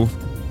you,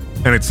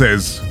 and it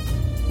says,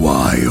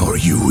 "Why are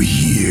you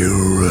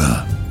here?"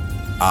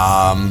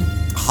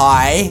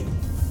 Hi.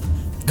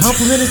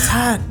 Compliment its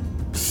hat.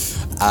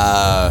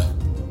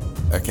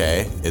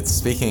 Okay, it's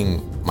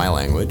speaking my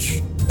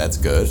language. That's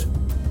good.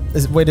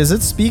 Is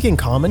it speaking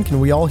common? Can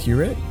we all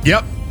hear it?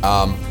 Yep.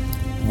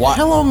 What?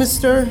 Hello,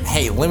 mister.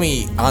 Hey, let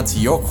me answer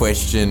your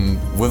question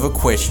with a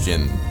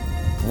question.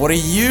 What are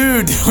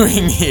you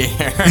doing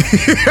here?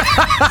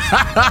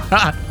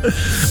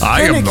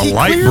 I am the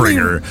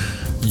Lightbringer.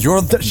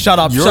 You're Shut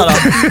up. Wait,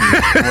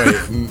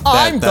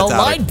 I'm the that's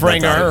light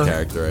bringer. That's out of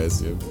character, I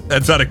assume.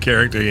 That's out of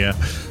character, yeah.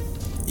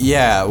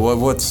 Yeah.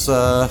 What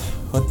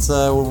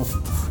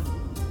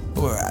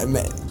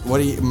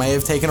do you may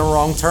have taken a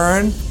wrong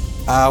turn?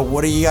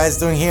 What are you guys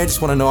doing here?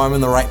 Just want to know I'm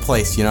in the right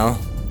place, you know?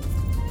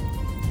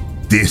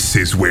 This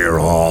is where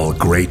all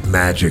great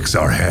magics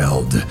are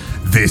held.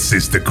 This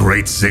is the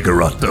great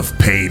Ziggurat of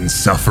pain,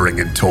 suffering,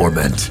 and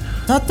torment.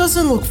 That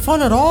doesn't look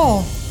fun at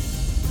all.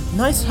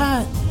 Nice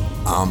hat.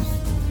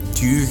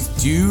 Do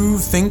you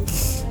think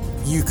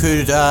you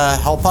could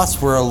help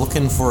us? We're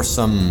looking for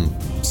some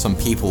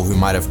people who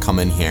might have come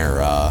in here,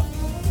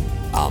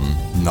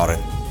 not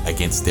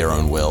against their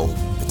own will,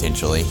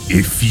 potentially.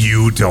 If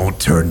you don't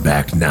turn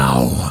back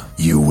now,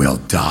 you will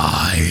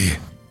die.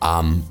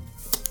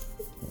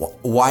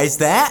 Why is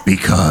that?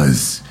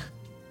 Because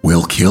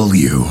we'll kill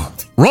you.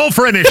 Roll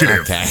for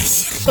initiative. Okay.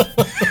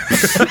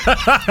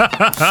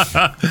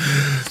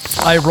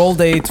 I rolled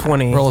a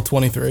 20. Roll a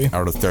 23.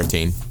 Out of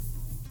 13.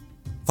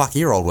 Fuck,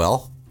 you rolled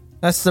well.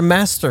 That's the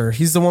master.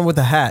 He's the one with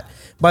the hat.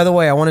 By the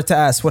way, I wanted to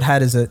ask, what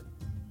hat is it?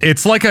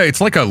 It's like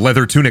a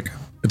leather tunic.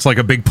 It's like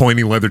a big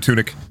pointy leather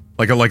tunic.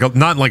 Like a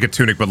not like a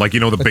tunic, but like, you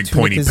know, the big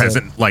tunic pointy is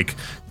peasant like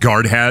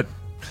guard hat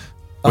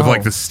with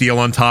like the steel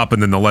on top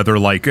and then the leather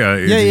like how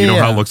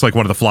it looks like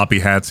one of the floppy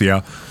hats,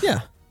 yeah. Yeah.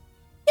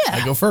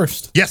 I go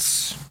first.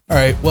 Yes. All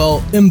right.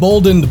 Well,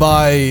 emboldened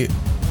by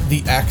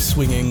the axe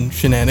swinging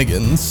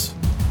shenanigans,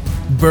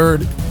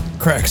 Bird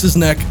cracks his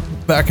neck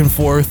back and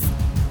forth,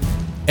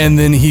 and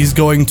then he's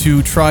going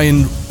to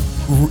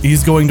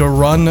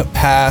run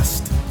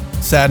past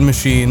Sad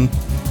Machine.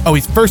 Oh,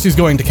 he's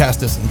going to cast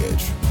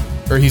disengage,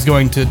 or he's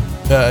going to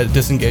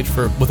disengage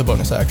with a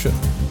bonus action.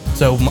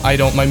 So my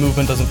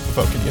movement doesn't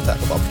provoke any attack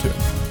of opportunity.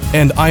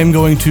 And I'm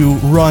going to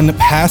run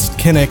past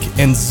Kinnick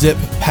and zip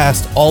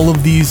past all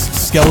of these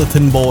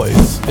skeleton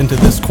boys into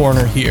this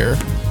corner here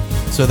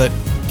so that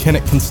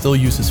Kinnick can still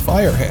use his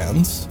fire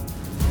hands.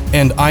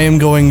 And I am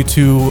going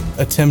to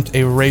attempt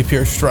a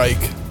rapier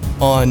strike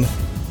on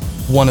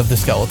one of the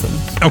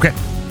skeletons. Okay.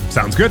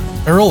 Sounds good.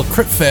 I roll a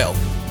crit fail.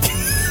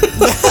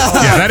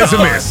 Yeah, that is a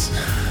miss.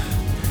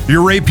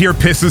 Your rapier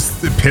passes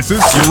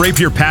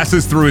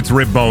through its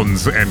rib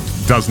bones and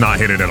does not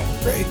hit it at all.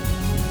 Great.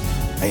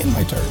 I end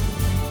my turn.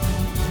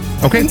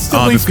 Okay,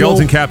 the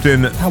skeleton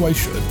captain... How I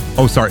should.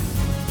 Oh, sorry.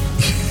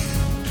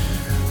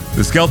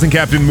 The skeleton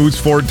captain moves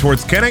forward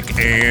towards Kennick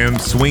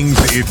and swings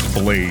its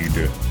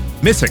blade.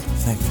 Missing.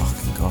 Thank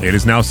fucking God. It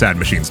is now Sad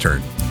Machine's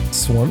turn.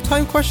 Swarm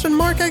time question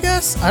mark, I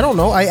guess? I don't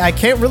know. I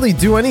can't really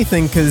do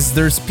anything because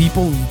there's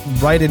people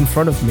right in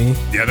front of me.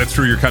 Yeah, that's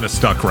true. You're kind of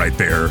stuck right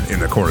there in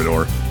the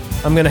corridor.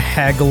 I'm gonna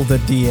haggle the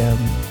DM.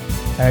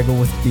 Haggle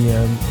with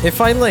DM. If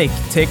I,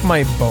 take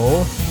my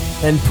bow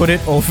and put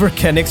it over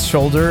Kennick's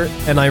shoulder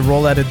and I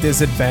roll at a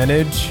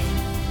disadvantage,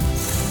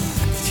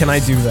 can I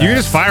do that? You can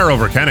just fire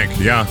over Kennick,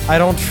 yeah. I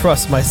don't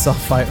trust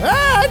myself firing.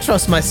 I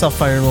trust myself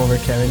firing over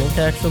Kennick,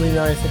 actually,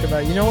 now I think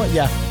about it. You know what?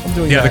 Yeah, I'm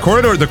doing that. Yeah,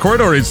 the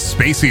corridor is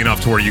spacey enough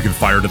to where you can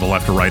fire to the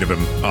left or right of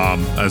him.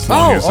 As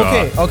long as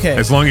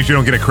as long as you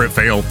don't get a crit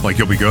fail,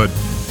 you'll be good.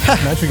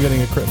 Imagine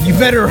getting a crit fail. You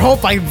better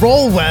hope I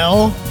roll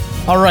well.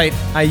 All right,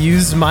 I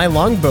use my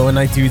longbow and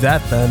I do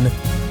that then.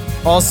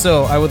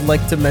 Also, I would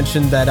like to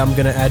mention that I'm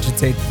gonna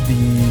agitate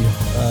the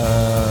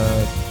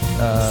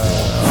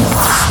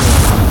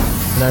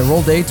and I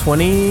rolled a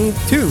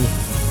 22,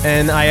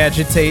 and I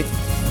agitate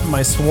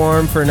my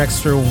swarm for an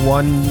extra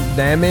 1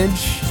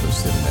 damage. So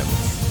 7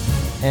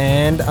 damage.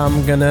 And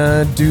I'm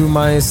gonna do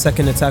my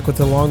second attack with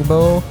the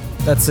longbow.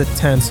 That's a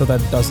 10, so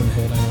that doesn't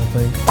hit, I don't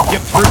think.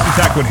 Yep, first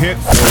attack would hit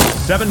for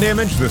 7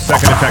 damage. The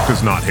second attack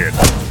does not hit.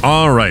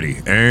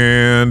 Alrighty,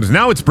 and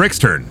now it's Brick's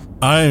turn.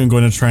 I am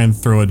going to try and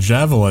throw a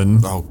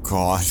javelin Oh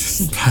God.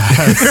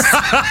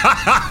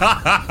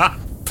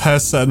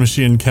 past Sad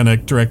Machine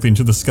Kennick directly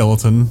into the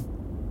skeleton.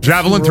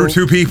 Javelin through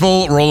 2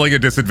 people, rolling a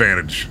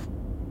disadvantage.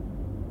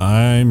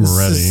 I'm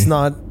ready. This is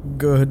not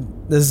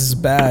good. This is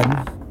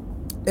bad.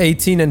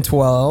 18 and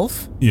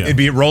 12. Yeah. It'd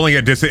be rolling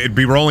a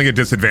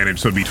disadvantage,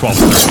 so it'd be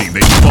 12 and 13. They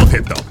both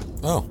hit though.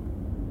 Oh.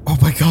 Oh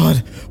my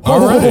god.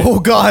 right. Oh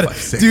god.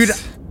 Dude.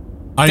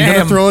 I'm Damn.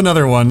 gonna throw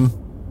another one.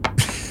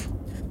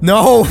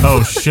 No.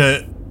 Oh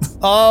shit.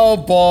 Oh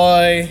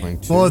boy.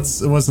 Well,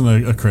 it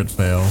wasn't a crit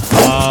fail.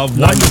 One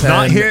does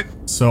not hit.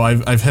 So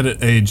I've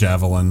hit a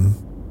javelin.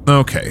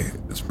 Okay,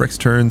 it's Brick's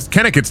turn.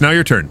 Kennick, it's now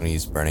your turn. I'm gonna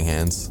use burning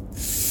hands.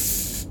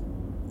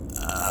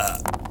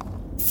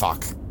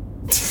 Fuck.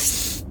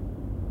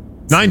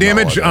 9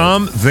 damage.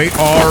 They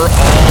are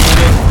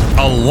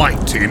all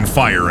alight in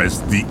fire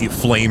as the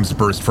flames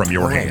burst from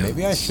your hand.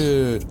 Maybe I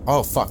should.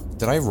 Oh fuck!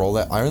 Did I roll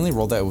that? I only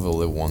rolled that with a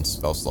level 1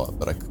 spell slot,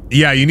 but I.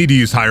 Yeah, you need to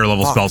use higher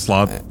level spell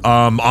slot.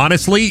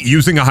 Honestly,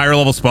 using a higher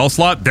level spell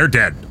slot, they're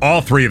dead.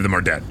 All 3 of them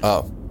are dead.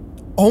 Oh.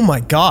 Oh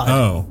my god.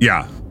 Oh.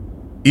 Yeah.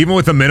 Even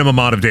with the minimum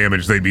amount of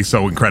damage, they'd be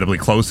so incredibly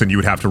close, and you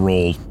would have to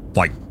roll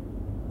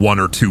 1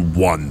 or 2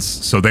 1s.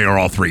 So they are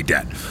all 3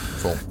 dead.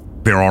 Cool.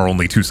 There are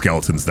only 2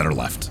 skeletons that are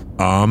left.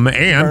 And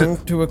Burn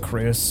to a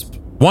crisp.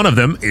 one of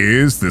them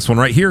is this one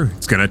right here.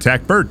 It's gonna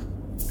attack Bird.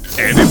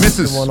 And it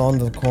misses. The one on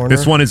the corner.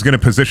 This one is going to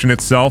position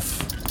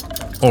itself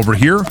over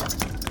here,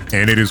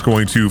 and it is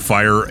going to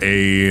fire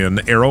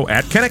an arrow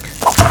at Kennick,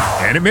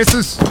 and it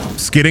misses,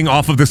 skidding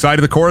off of the side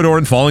of the corridor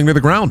and falling to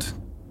the ground.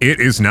 It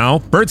is now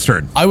Bird's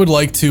turn. I would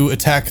like to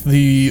attack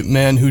the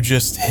man who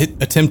just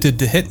attempted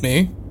to hit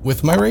me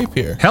with my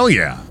rapier. Hell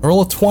yeah.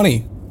 Roll a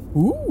 20.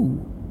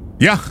 Ooh.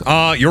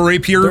 Yeah, your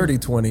rapier Dirty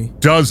 20.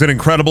 does an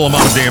incredible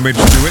amount of damage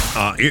to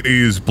it. It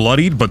is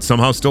bloodied, but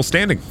somehow still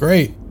standing.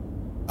 Great.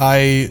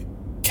 I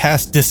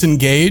cast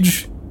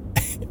disengage,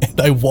 and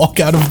I walk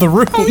out of the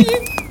room.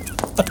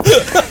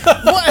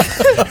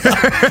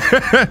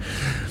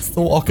 It's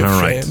the walk of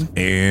All right. shame.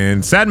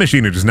 And Sad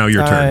Machine, it is now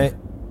your turn.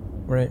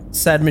 Right.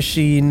 Sad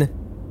Machine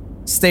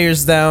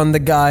stares down the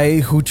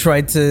guy who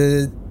tried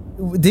to...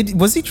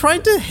 Was he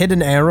trying to hit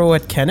an arrow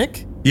at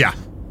Kennick? Yeah.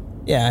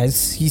 Yeah,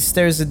 he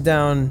stares it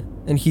down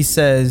and he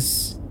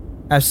says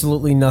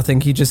absolutely nothing.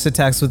 He just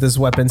attacks with his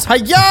weapons.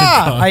 Hi-ya!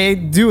 I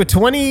do a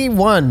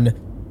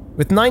 21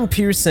 with 9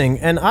 piercing,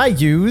 and I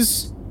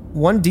use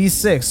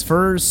 1d6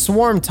 for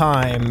swarm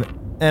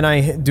time, and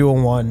I do a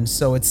 1,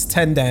 so it's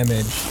 10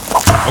 damage.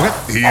 Okay,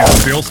 he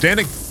is still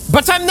standing.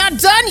 But I'm not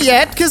done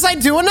yet, because I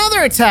do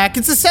another attack.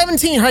 It's a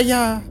 17.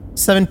 Hi-ya!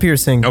 7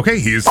 piercing. Okay,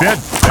 he is dead.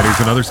 That is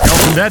another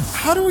skeleton dead.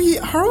 How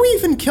are we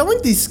even killing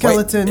these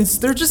skeletons?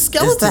 They're just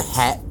skeletons. Is the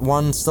hat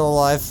one still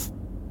alive?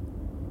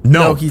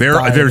 No, he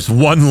died. there's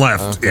one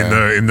left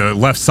Okay. in the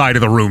left side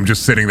of the room,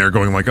 just sitting there,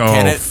 going like,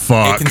 "Oh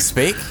fuck." It can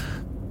speak?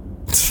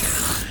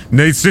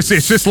 No, it's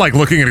just like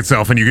looking at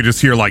itself, and you can just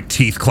hear like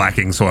teeth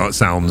clacking, so it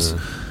sounds.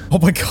 Oh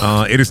my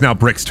god. It is now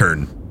Brick's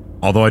turn.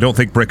 Although I don't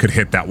think Brick could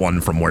hit that one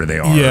from where they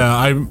are.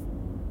 Yeah,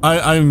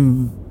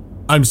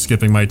 I'm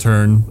skipping my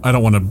turn. I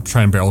don't want to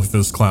try and barrel through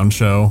this clown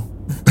show.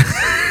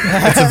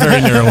 It's a very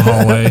narrow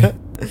hallway.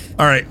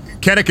 All right,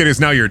 Kennick, it is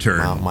now your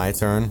turn. My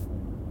turn.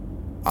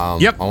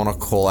 Yep. I want to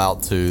call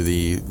out to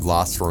the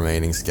last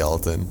remaining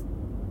skeleton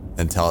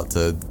and tell it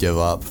to give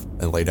up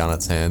and lay down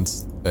its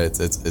hands.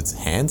 It's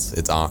hands?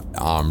 It's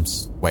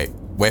arms. Wait,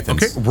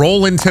 weapons. Okay,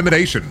 roll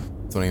intimidation.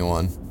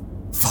 21.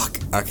 Fuck.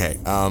 Okay.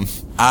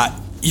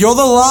 You're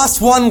the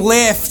last one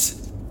left.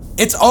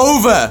 It's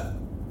over.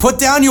 Put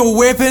down your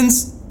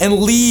weapons and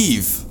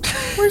leave.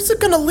 Where's it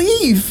gonna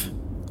leave?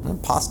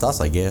 Past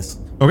us, I guess.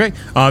 Okay,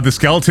 the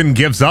skeleton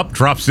gives up,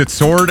 drops its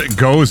sword,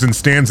 goes and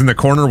stands in the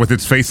corner with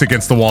its face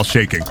against the wall,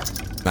 shaking.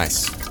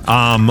 Nice.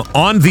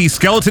 On the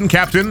skeleton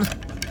captain,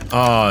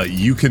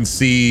 you can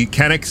see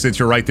Kennick, since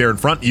you're right there in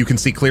front. You can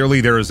see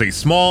clearly there is a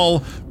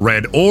small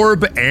red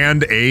orb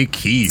and a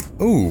key.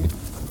 Ooh.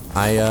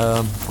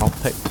 I'll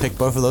pick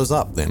both of those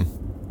up then.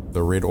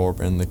 The red orb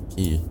and the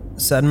key.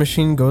 Sad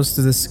Machine goes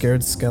to the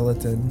scared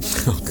skeleton.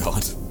 Oh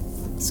god.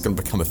 It's gonna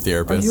become a Are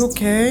therapist. you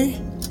okay?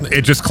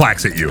 It just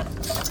clacks at you.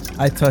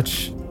 I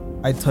touch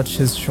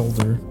his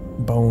shoulder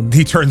bone.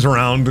 He turns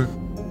around,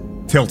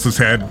 tilts his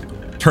head,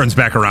 turns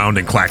back around,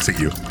 and clacks at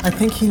you. I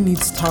think he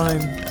needs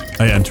time.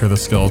 I enter the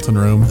skeleton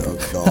room. Oh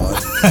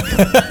god.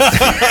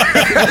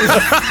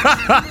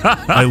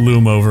 I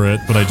loom over it,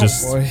 but I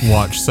just boy.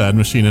 watch Sad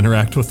Machine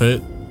interact with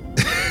it.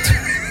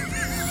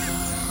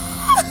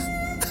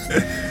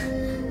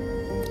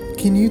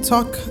 Can you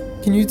talk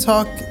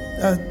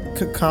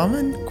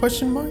common?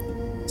 Question mark?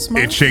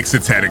 Smile? It shakes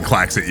its head and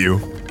clacks at you,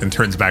 and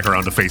turns back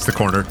around to face the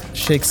corner.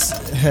 Shakes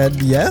head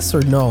yes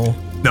or no?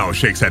 No,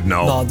 shakes head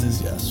no. Nods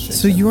is yes.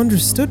 So you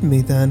understood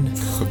me then.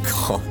 Oh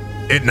god.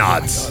 It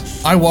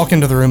nods. I walk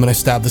into the room and I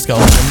stab the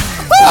skeleton.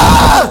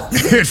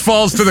 It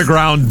falls to the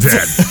ground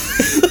dead.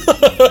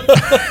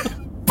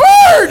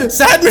 Bird!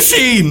 Sad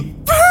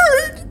Machine!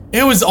 Bird!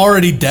 It was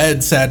already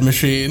dead, Sad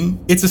Machine.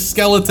 It's a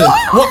skeleton.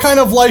 What kind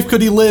of life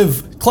could he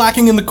live?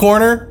 Clacking in the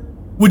corner?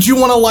 Would you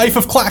want a life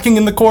of clacking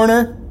in the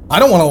corner? I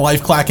don't want a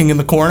life clacking in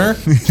the corner.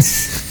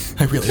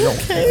 I really don't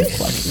want a life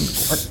clacking in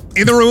the corner.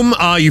 In the room,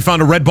 you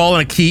found a red ball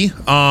and a key.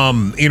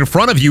 In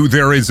front of you,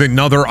 there is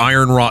another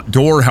iron wrought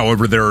door.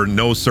 However, there are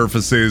no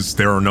surfaces,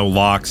 there are no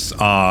locks.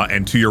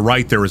 And to your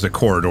right, there is a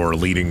corridor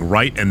leading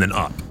right and then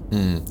up.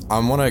 I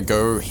want to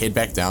go head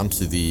back down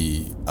to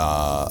the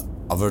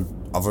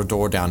other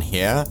door down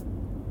here.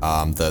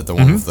 The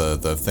one with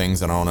the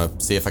things, and I want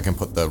to see if I can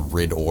put the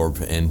red orb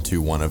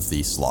into one of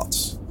the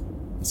slots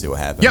and see what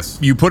happens. Yep,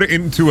 you put it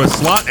into a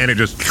slot and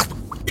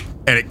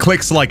it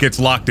clicks like it's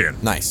locked in.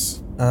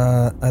 Nice.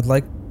 I'd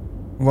like...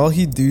 While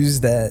he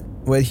does that...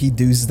 Well, he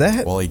does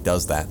that. While he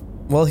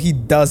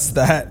does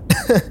that,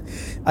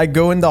 I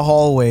go in the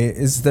hallway.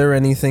 Is there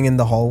anything in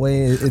the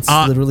hallway? It's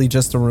literally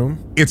just a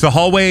room? It's a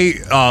hallway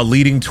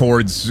leading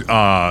towards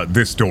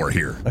this door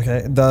here.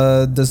 Okay,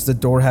 does the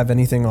door have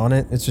anything on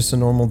it? It's just a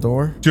normal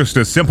door? Just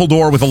a simple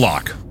door with a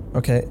lock.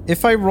 Okay,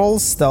 if I roll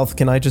stealth,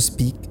 can I just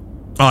peek?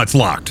 It's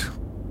locked.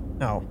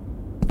 No.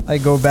 I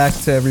go back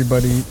to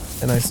everybody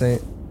and I say,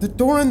 the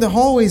door in the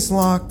hallway's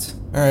locked.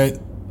 Alright,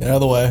 get out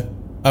of the way.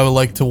 I would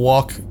like to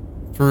walk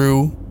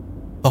through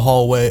the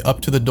hallway up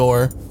to the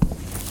door,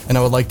 and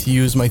I would like to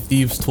use my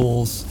thieves'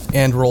 tools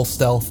and roll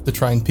stealth to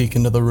try and peek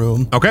into the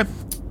room. Okay.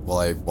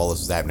 While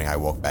this is happening, I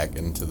walk back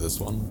into this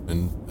one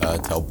and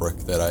tell Brick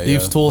that I...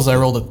 Thieves' tools, I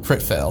rolled a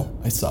crit fail.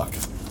 I suck.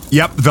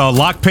 Yep, the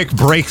lockpick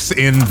breaks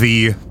in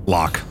the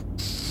lock.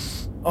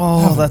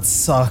 Oh, that Having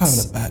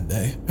sucks. a bad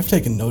day. I've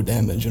taken no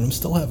damage and I'm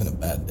still having a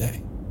bad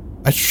day.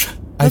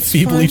 I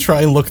feebly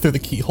try and look through the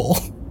keyhole.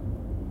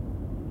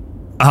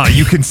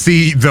 You can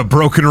see the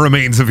broken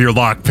remains of your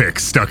lockpick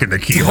stuck in the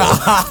keyhole.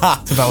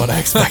 That's about what I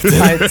expected.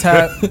 I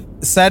tap.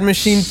 Sad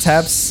Machine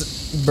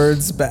taps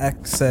Bird's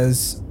back,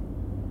 says,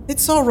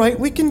 "It's all right.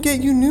 We can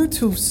get you new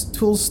tools.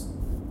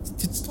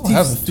 I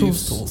have the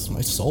thieves' tools.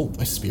 My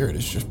my spirit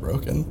is just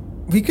broken.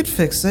 We could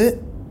fix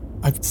it."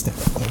 I stand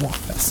up and I walk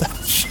past Sad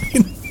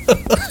Machine.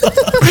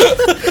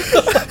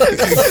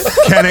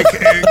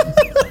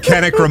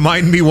 Kennick,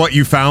 remind me what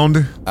you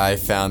found. I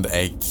found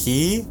a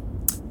key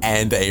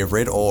and a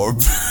red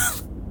orb.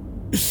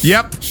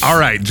 Yep. All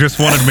right. Just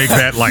wanted to make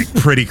that like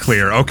pretty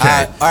clear.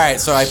 Okay. All right,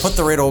 so I put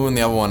the red orb in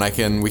the other one.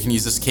 We can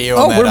use this key on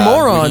Oh, that. we're We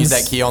morons. can use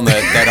that key on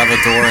that other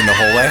door in the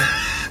hallway.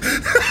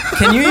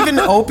 Can you even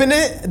open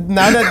it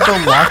now that the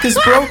lock is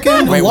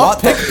broken? Wait, what?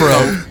 Lockpick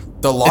broke.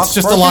 The lock's It's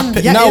just broken? a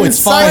lockpick. Yeah, No, it's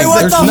inside- fine. Wait, what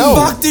There's the no.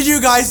 fuck did you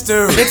guys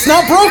do? It's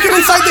not broken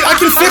inside the. I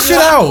can fish it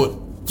out.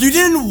 You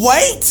didn't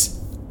wait?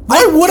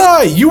 Why would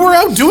I? You were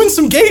out doing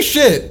some gay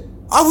shit.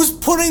 I was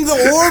putting the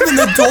orb in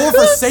the door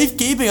for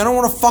safekeeping. I don't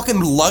want to fucking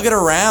lug it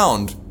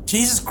around.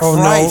 Jesus Oh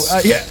no!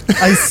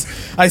 Christ.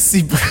 I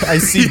see Brick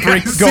see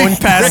going Brick.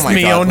 past my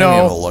me. God, Oh let me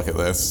have a no! look at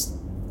this.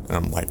 And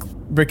I'm like,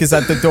 Brick is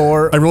at the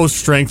door. I roll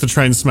strength to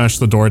try and smash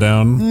the door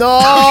down. No!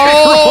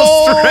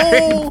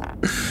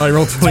 I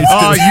rolled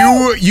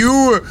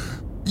 22.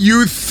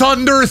 You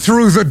thunder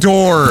through the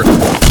door,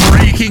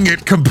 breaking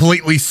it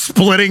completely,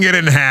 splitting it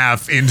in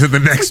half into the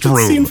next Like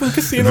the scene room, from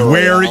Casino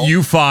where Royale.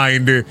 you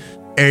find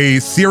a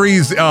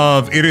series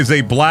of, it is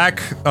a black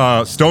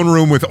stone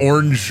room with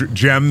orange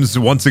gems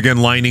once again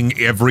lining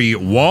every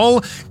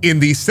wall. In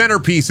the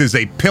centerpiece is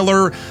a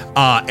pillar,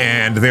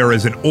 and there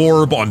is an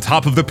orb on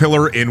top of the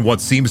pillar in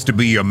what seems to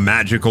be a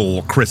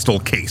magical crystal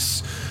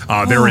case.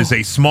 There is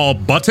a small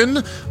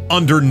button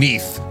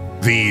underneath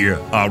the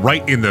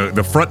right in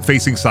the front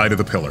facing side of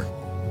the pillar.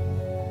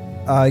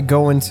 I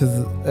go into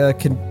the.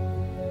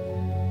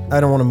 I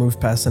don't want to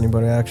move past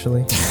anybody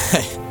actually.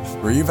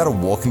 were you about to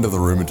walk into the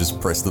room and just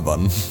press the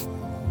button?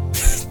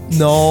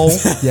 No.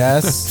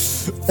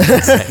 Yes.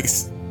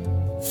 Thanks.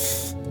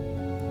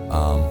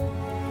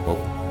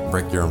 Well,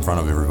 Brick, you're in front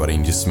of everybody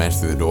and just smash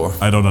through the door.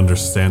 I don't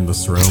understand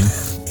this room.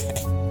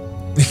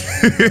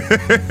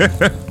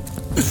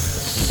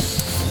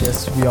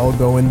 Yes, we all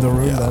go in the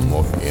room Yeah, I'm then.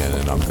 walking in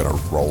and I'm gonna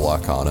roll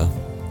Arcana.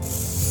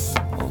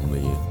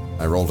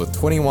 I rolled a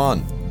 21.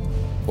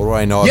 What do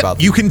I know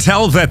about You can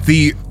tell that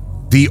the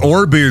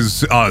orb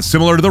is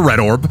similar to the red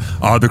orb.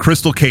 The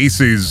crystal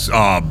case is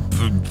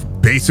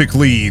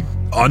basically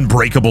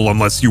unbreakable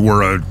unless you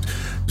were a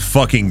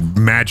fucking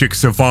magic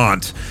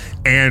savant.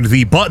 And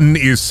the button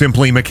is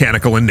simply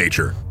mechanical in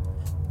nature.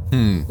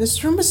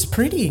 This room is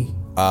pretty.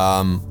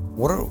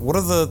 What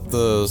are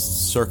the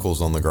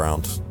circles on the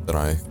ground that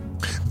I...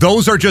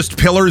 Those are just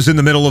pillars in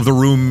the middle of the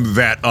room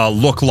that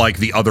look like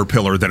the other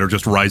pillar that are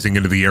just rising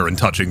into the air and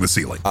touching the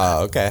ceiling.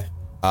 Okay.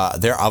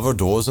 There are other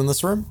doors in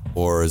this room?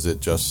 Or is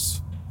it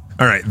just...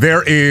 All right,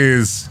 there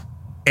is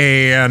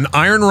an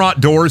iron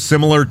wrought door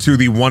similar to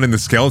the one in the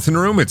skeleton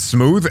room. It's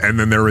smooth, and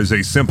then there is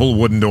a simple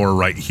wooden door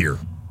right here.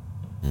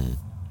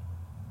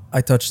 I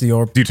touch the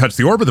orb. Do you touch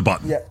the orb or the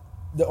button? Yeah,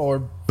 the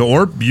orb. The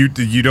orb, you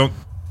don't.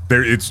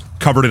 There, it's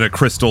covered in a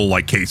crystal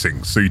like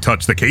casing. So you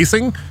touch the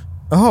casing.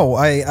 Oh,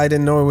 I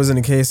didn't know it was in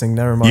a casing.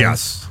 Never mind.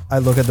 Yes. I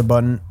look at the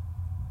button.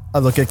 I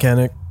look at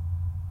Kennick.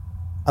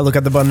 I look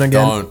at the button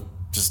again. Don't.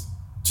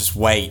 Just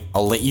wait.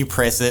 I'll let you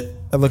press it.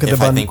 I look at the if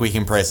button. I think we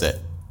can press it.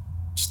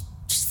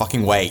 Just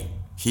fucking wait.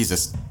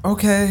 Jesus.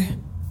 Okay.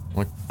 I'm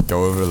gonna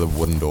go over to the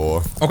wooden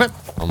door. Okay.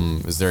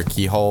 Is there a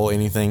keyhole,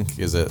 anything?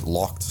 Is it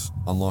locked?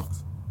 Unlocked?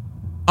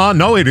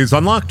 No, it is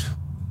unlocked.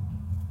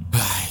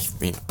 I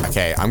mean,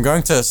 okay, I'm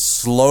going to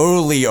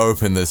slowly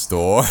open this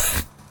door.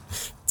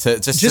 to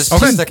just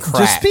a crack.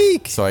 Just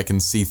peek. So I can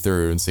see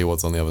through and see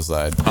what's on the other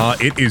side.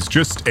 It is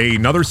just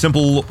another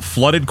simple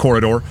flooded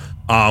corridor.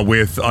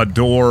 With a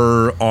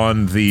door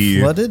on the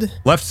Flooded?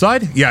 left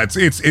side. Yeah,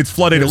 it's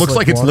flooded. There's it looks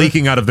like like it's water?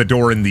 leaking out of the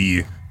door in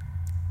the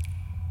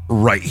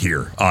right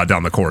here,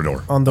 down the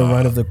corridor. On the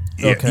right of the.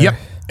 Okay. Yep.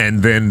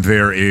 And then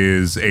there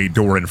is a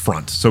door in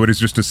front. So it is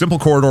just a simple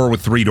corridor with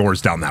 3 doors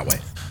down that way.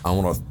 I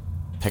want to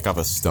pick up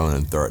a stone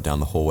and throw it down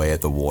the hallway at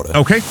the water.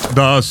 Okay.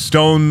 The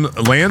stone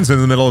lands in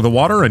the middle of the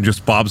water and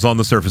just bobs on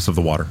the surface of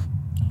the water.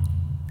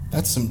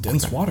 That's some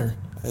dense water.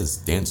 That is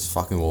dense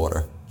fucking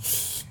water.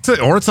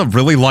 Or it's a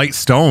really light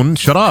stone.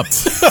 Shut up.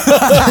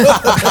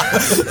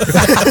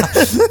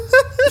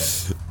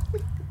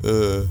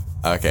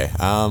 Okay.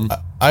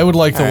 I would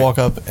like to walk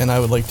up and I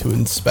would like to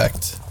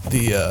inspect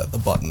the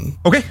button.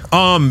 Okay.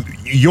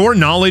 Your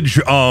knowledge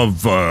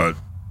of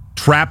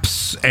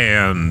traps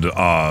and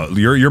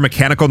your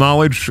mechanical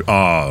knowledge,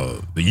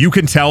 you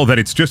can tell that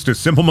it's just a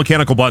simple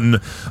mechanical button.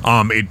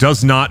 It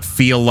does not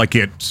feel like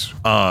it.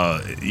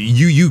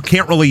 You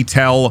can't really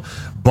tell,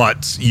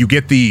 but you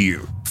get the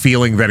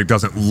feeling that it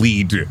doesn't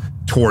lead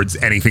towards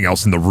anything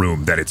else in the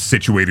room, that it's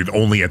situated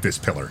only at this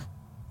pillar.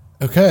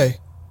 Okay.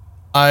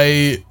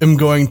 I am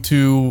going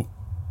to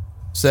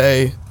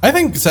say, I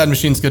think Sad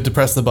Machine's good to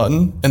press the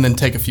button and then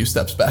take a few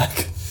steps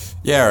back.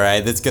 Yeah, all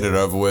right, let's get it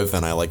over with,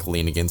 and I like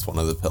lean against one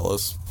of the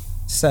pillars.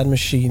 Sad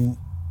Machine,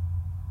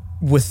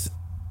 with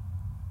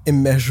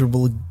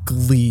immeasurable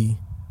glee,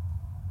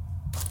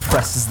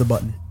 presses the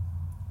button.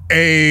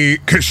 A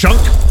kashunk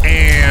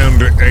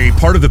and a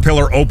part of the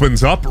pillar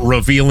opens up,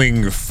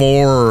 revealing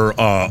 4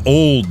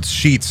 old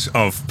sheets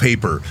of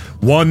paper.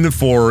 One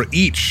for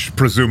each,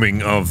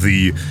 presuming, of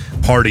the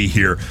party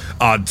here.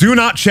 Do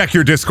not check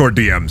your Discord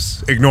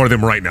DMs. Ignore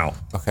them right now.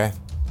 Okay.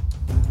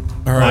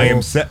 All right. I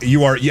am set.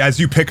 You are, as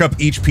you pick up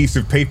each piece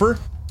of paper,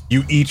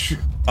 you each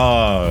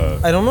I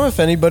don't know if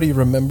anybody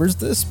remembers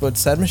this, but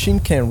Sad Machine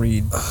can't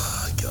read.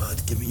 Oh,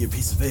 God, give me your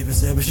piece of paper,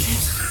 Sad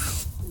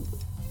Machine.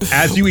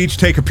 as you each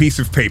take a piece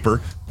of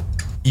paper,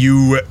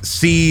 you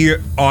see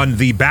on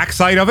the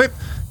backside of it,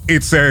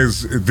 it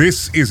says,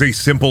 "This is a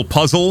simple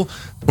puzzle,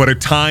 but a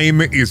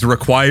time is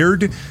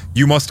required.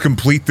 You must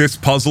complete this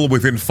puzzle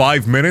within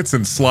 5 minutes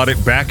and slot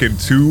it back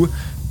into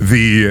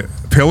the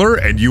pillar,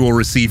 and you will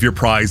receive your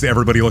prize."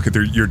 Everybody look at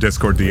your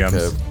Discord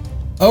DMs.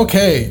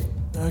 Okay.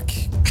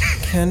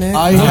 Can it?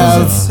 I what does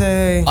have- it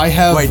say? I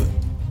have Wait.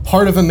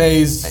 part of a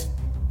maze.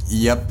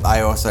 Yep,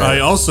 I also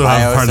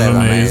have part of a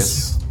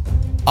maze.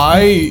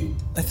 I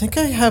I think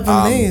I have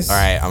a maze. All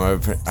right,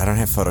 I don't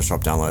have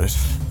Photoshop downloaded.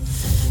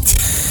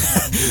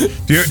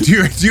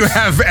 Do you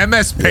have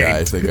MS Paint? Yeah,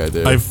 I think I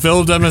do. I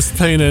filled MS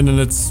Paint in and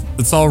it's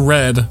all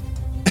red.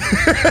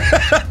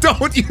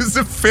 Don't use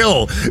a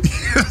fill.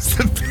 Use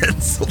the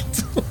pencil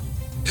tool.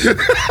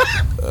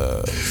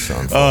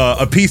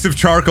 A piece of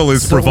charcoal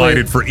is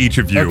provided for each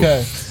of you.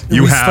 Okay.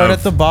 You we have. start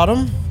at the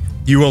bottom.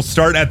 You will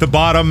start at the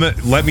bottom.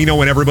 Let me know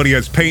when everybody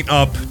has paint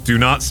up. Do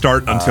not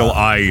start until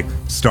I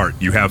start.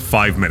 You have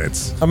 5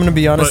 minutes. I'm gonna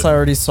be honest. But- I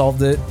already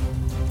solved it.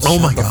 Oh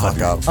my Shut the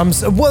god.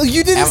 fuck up. Well,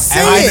 you didn't Am say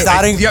I it.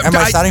 starting? Yeah, Am I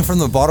I- starting from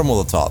the bottom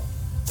or the top?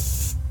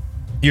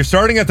 You're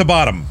starting at the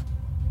bottom.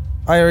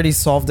 I already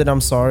solved it.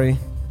 I'm sorry.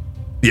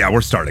 Yeah,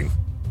 we're starting.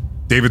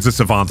 David's a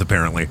savant,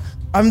 apparently.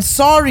 I'm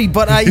sorry,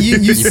 but you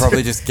You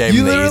probably just gave you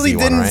him the literally easy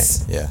one, didn't right?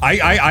 s- Yeah.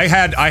 I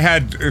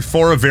had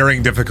 4 of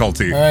varying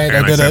difficulty, All right, and I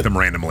I did set it. them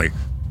randomly.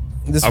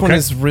 This one Okay.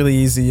 is really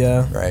easy.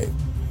 Yeah. Right.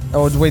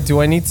 Oh wait, do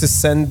I need to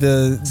send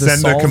the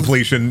Send the solve?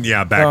 completion,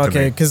 back Oh, to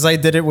okay, me. because I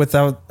did it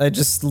without. I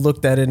just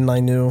looked at it and I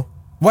knew.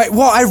 Wait,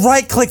 what? I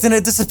right-clicked and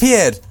it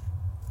disappeared.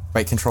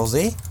 Wait, Control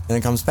Z and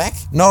it comes back?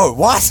 No,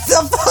 what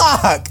the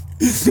fuck?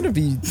 This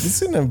is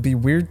gonna be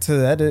weird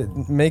to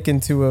edit, make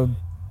into a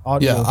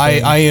audio. yeah,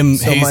 thing. I am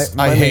So my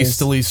I maze-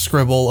 hastily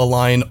scribble a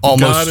line Got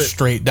almost it.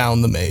 straight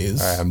down the maze.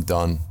 All right, I'm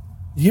done.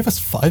 You give us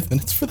 5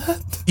 minutes for that?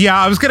 Yeah,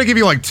 I was gonna give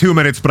you like 2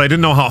 minutes, but I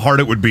didn't know how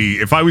hard it would be.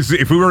 If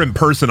we were in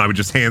person, I would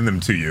just hand them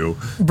to you.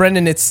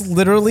 Brendan, it's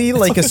literally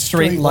like a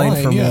straight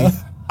line for yeah.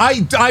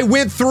 me. I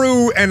went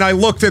through and I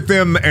looked at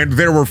them, and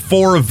there were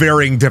 4 of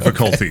varying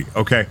difficulty.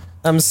 Okay.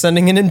 I'm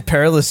sending it in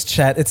Perilous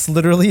chat. It's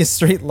literally a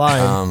straight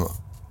line.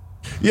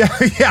 Yeah.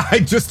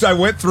 I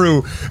went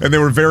through and they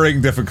were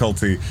varying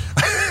difficulty.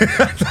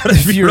 I thought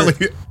it'd be you're-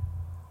 really.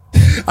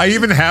 I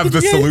even have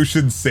the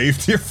solution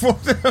saved here for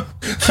them.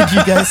 Could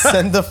you guys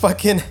send the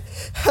fucking?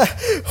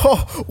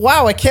 Oh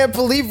wow! I can't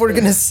believe we're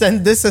gonna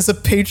send this as a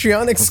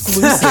Patreon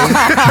exclusive.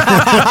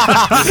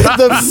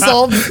 The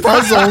solved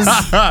puzzles.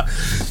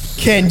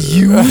 Can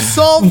you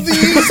solve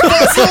these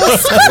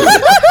puzzles?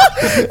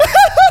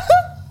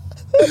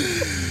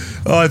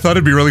 Oh, I thought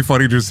it'd be really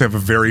funny to just have a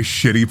very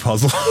shitty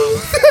puzzle.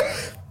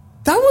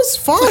 That was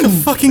fun.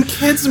 Fucking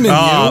kids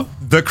menu.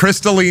 The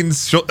crystalline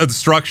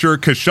structure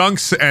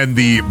Kashunks and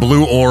the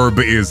blue orb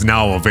is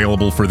now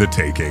available for the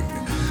taking.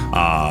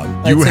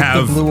 I You take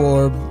have the blue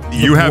orb.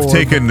 You have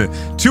taken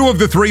 2 of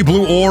the 3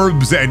 blue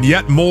orbs, and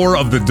yet more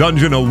of the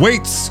dungeon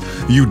awaits.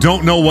 You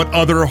don't know what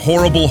other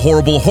horrible,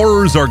 horrible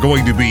horrors are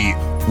going to be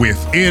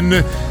within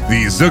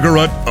the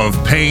Ziggurat of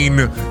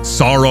pain,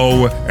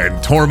 sorrow,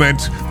 and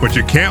torment, but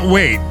you can't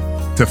wait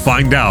to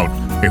find out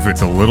if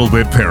it's a little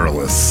bit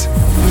perilous.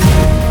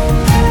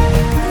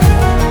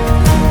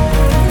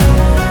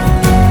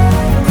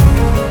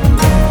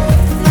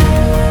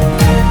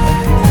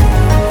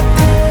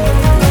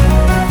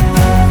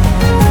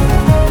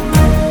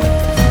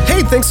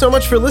 Thanks so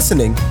much for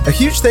listening. A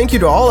huge thank you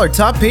to all our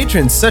top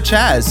patrons, such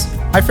as,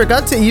 I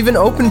forgot to even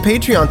open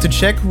Patreon to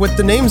check what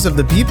the names of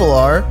the people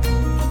are.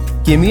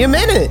 Give me a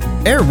minute.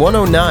 Air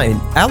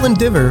 109, Alan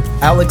Diver,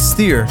 Alex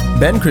Steer,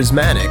 Ben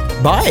Chrismatic,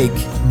 Bike,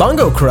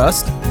 Bungo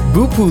Crust,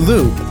 Boopoo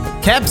Loop,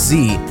 Cap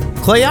Z,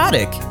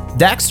 Clayotic,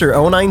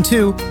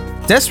 Daxter092,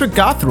 Desric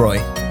Gothroy,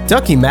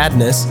 Ducky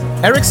Madness,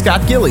 Eric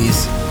Scott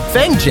Gillies,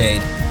 Fang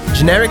Jade,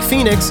 Generic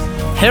Phoenix,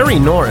 Harry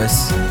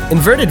Norris,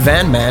 Inverted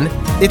Van Man,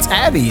 It's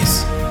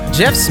Abby's,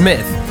 Jeff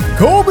Smith,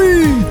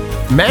 Kobe,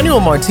 Manuel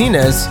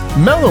Martinez,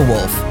 Mellow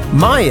Wolf,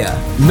 Maya,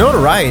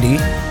 Notoriety,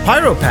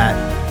 Pyropat,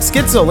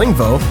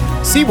 Schizolingvo,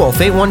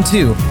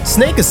 Seawolf812,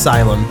 Snake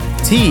Asylum,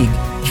 Teague,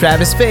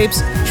 Travis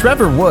Fapes,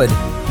 Trevor Wood,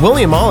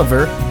 William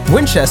Oliver,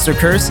 Winchester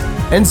Curse,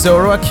 and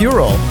Zoro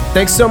Akuro.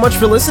 Thanks so much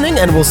for listening,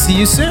 and we'll see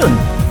you soon.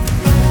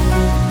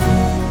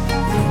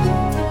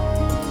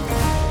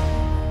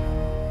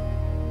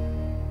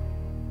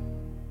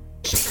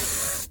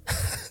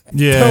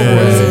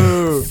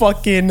 Yeah.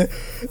 Fucking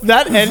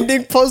that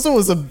ending puzzle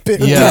was a bit.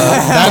 Yeah,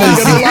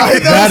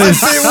 that is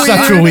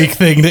such a weak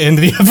thing to end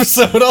the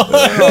episode on.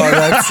 Oh,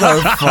 that's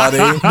so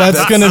funny.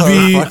 That's gonna so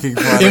be fucking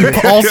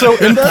funny. also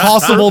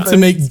impossible to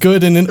make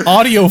good in an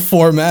audio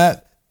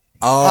format.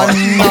 Oh,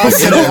 I'm not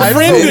in gonna- a I know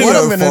video what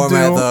I'm gonna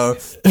format, do.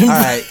 though. All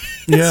right.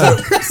 Yeah.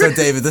 So,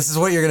 David, this is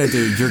what you're going to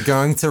do. You're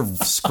going to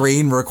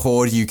screen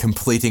record you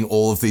completing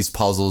all of these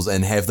puzzles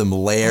and have them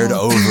layered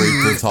over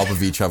the top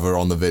of each other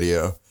on the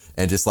video.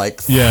 And just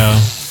like... Yeah.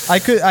 I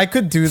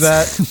could do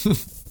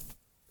that.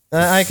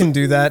 I can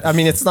do that. I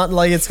mean, it's not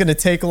like it's gonna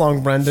take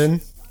long, Brendan.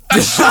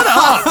 Shut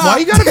up! Why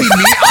you gotta be me?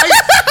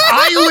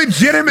 I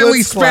legitimately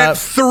Let's spent clap.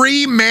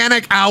 3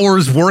 manic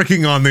hours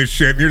working on this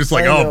shit, and you're just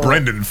like, I oh, know.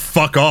 Brendan,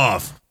 fuck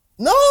off.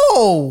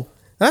 No,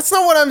 that's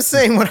not what I'm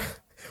saying.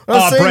 What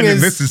I'm saying Brendan,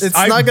 is, this is- it's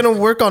I- not gonna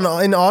work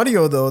in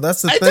audio though.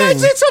 That's the It thing.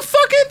 it's a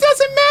fucking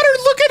doesn't matter.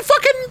 Look at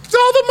fucking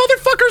all the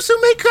motherfuckers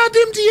who make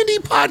goddamn D&D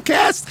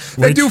podcasts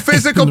that Wait, do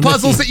physical the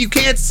puzzles Mickey. that you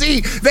can't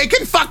see. They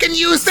can fucking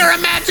use their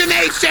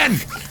imagination.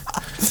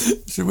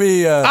 Should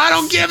we... I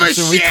don't give a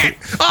Should we shit.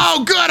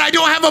 Oh, good. I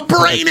don't have a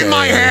brain in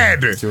my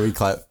head. Should we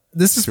clap?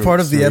 This is Should part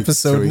we- of the should we-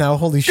 episode should we- now.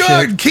 Holy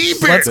Good. shit! Keep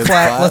it. Let's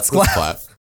clap. Let's clap. clap.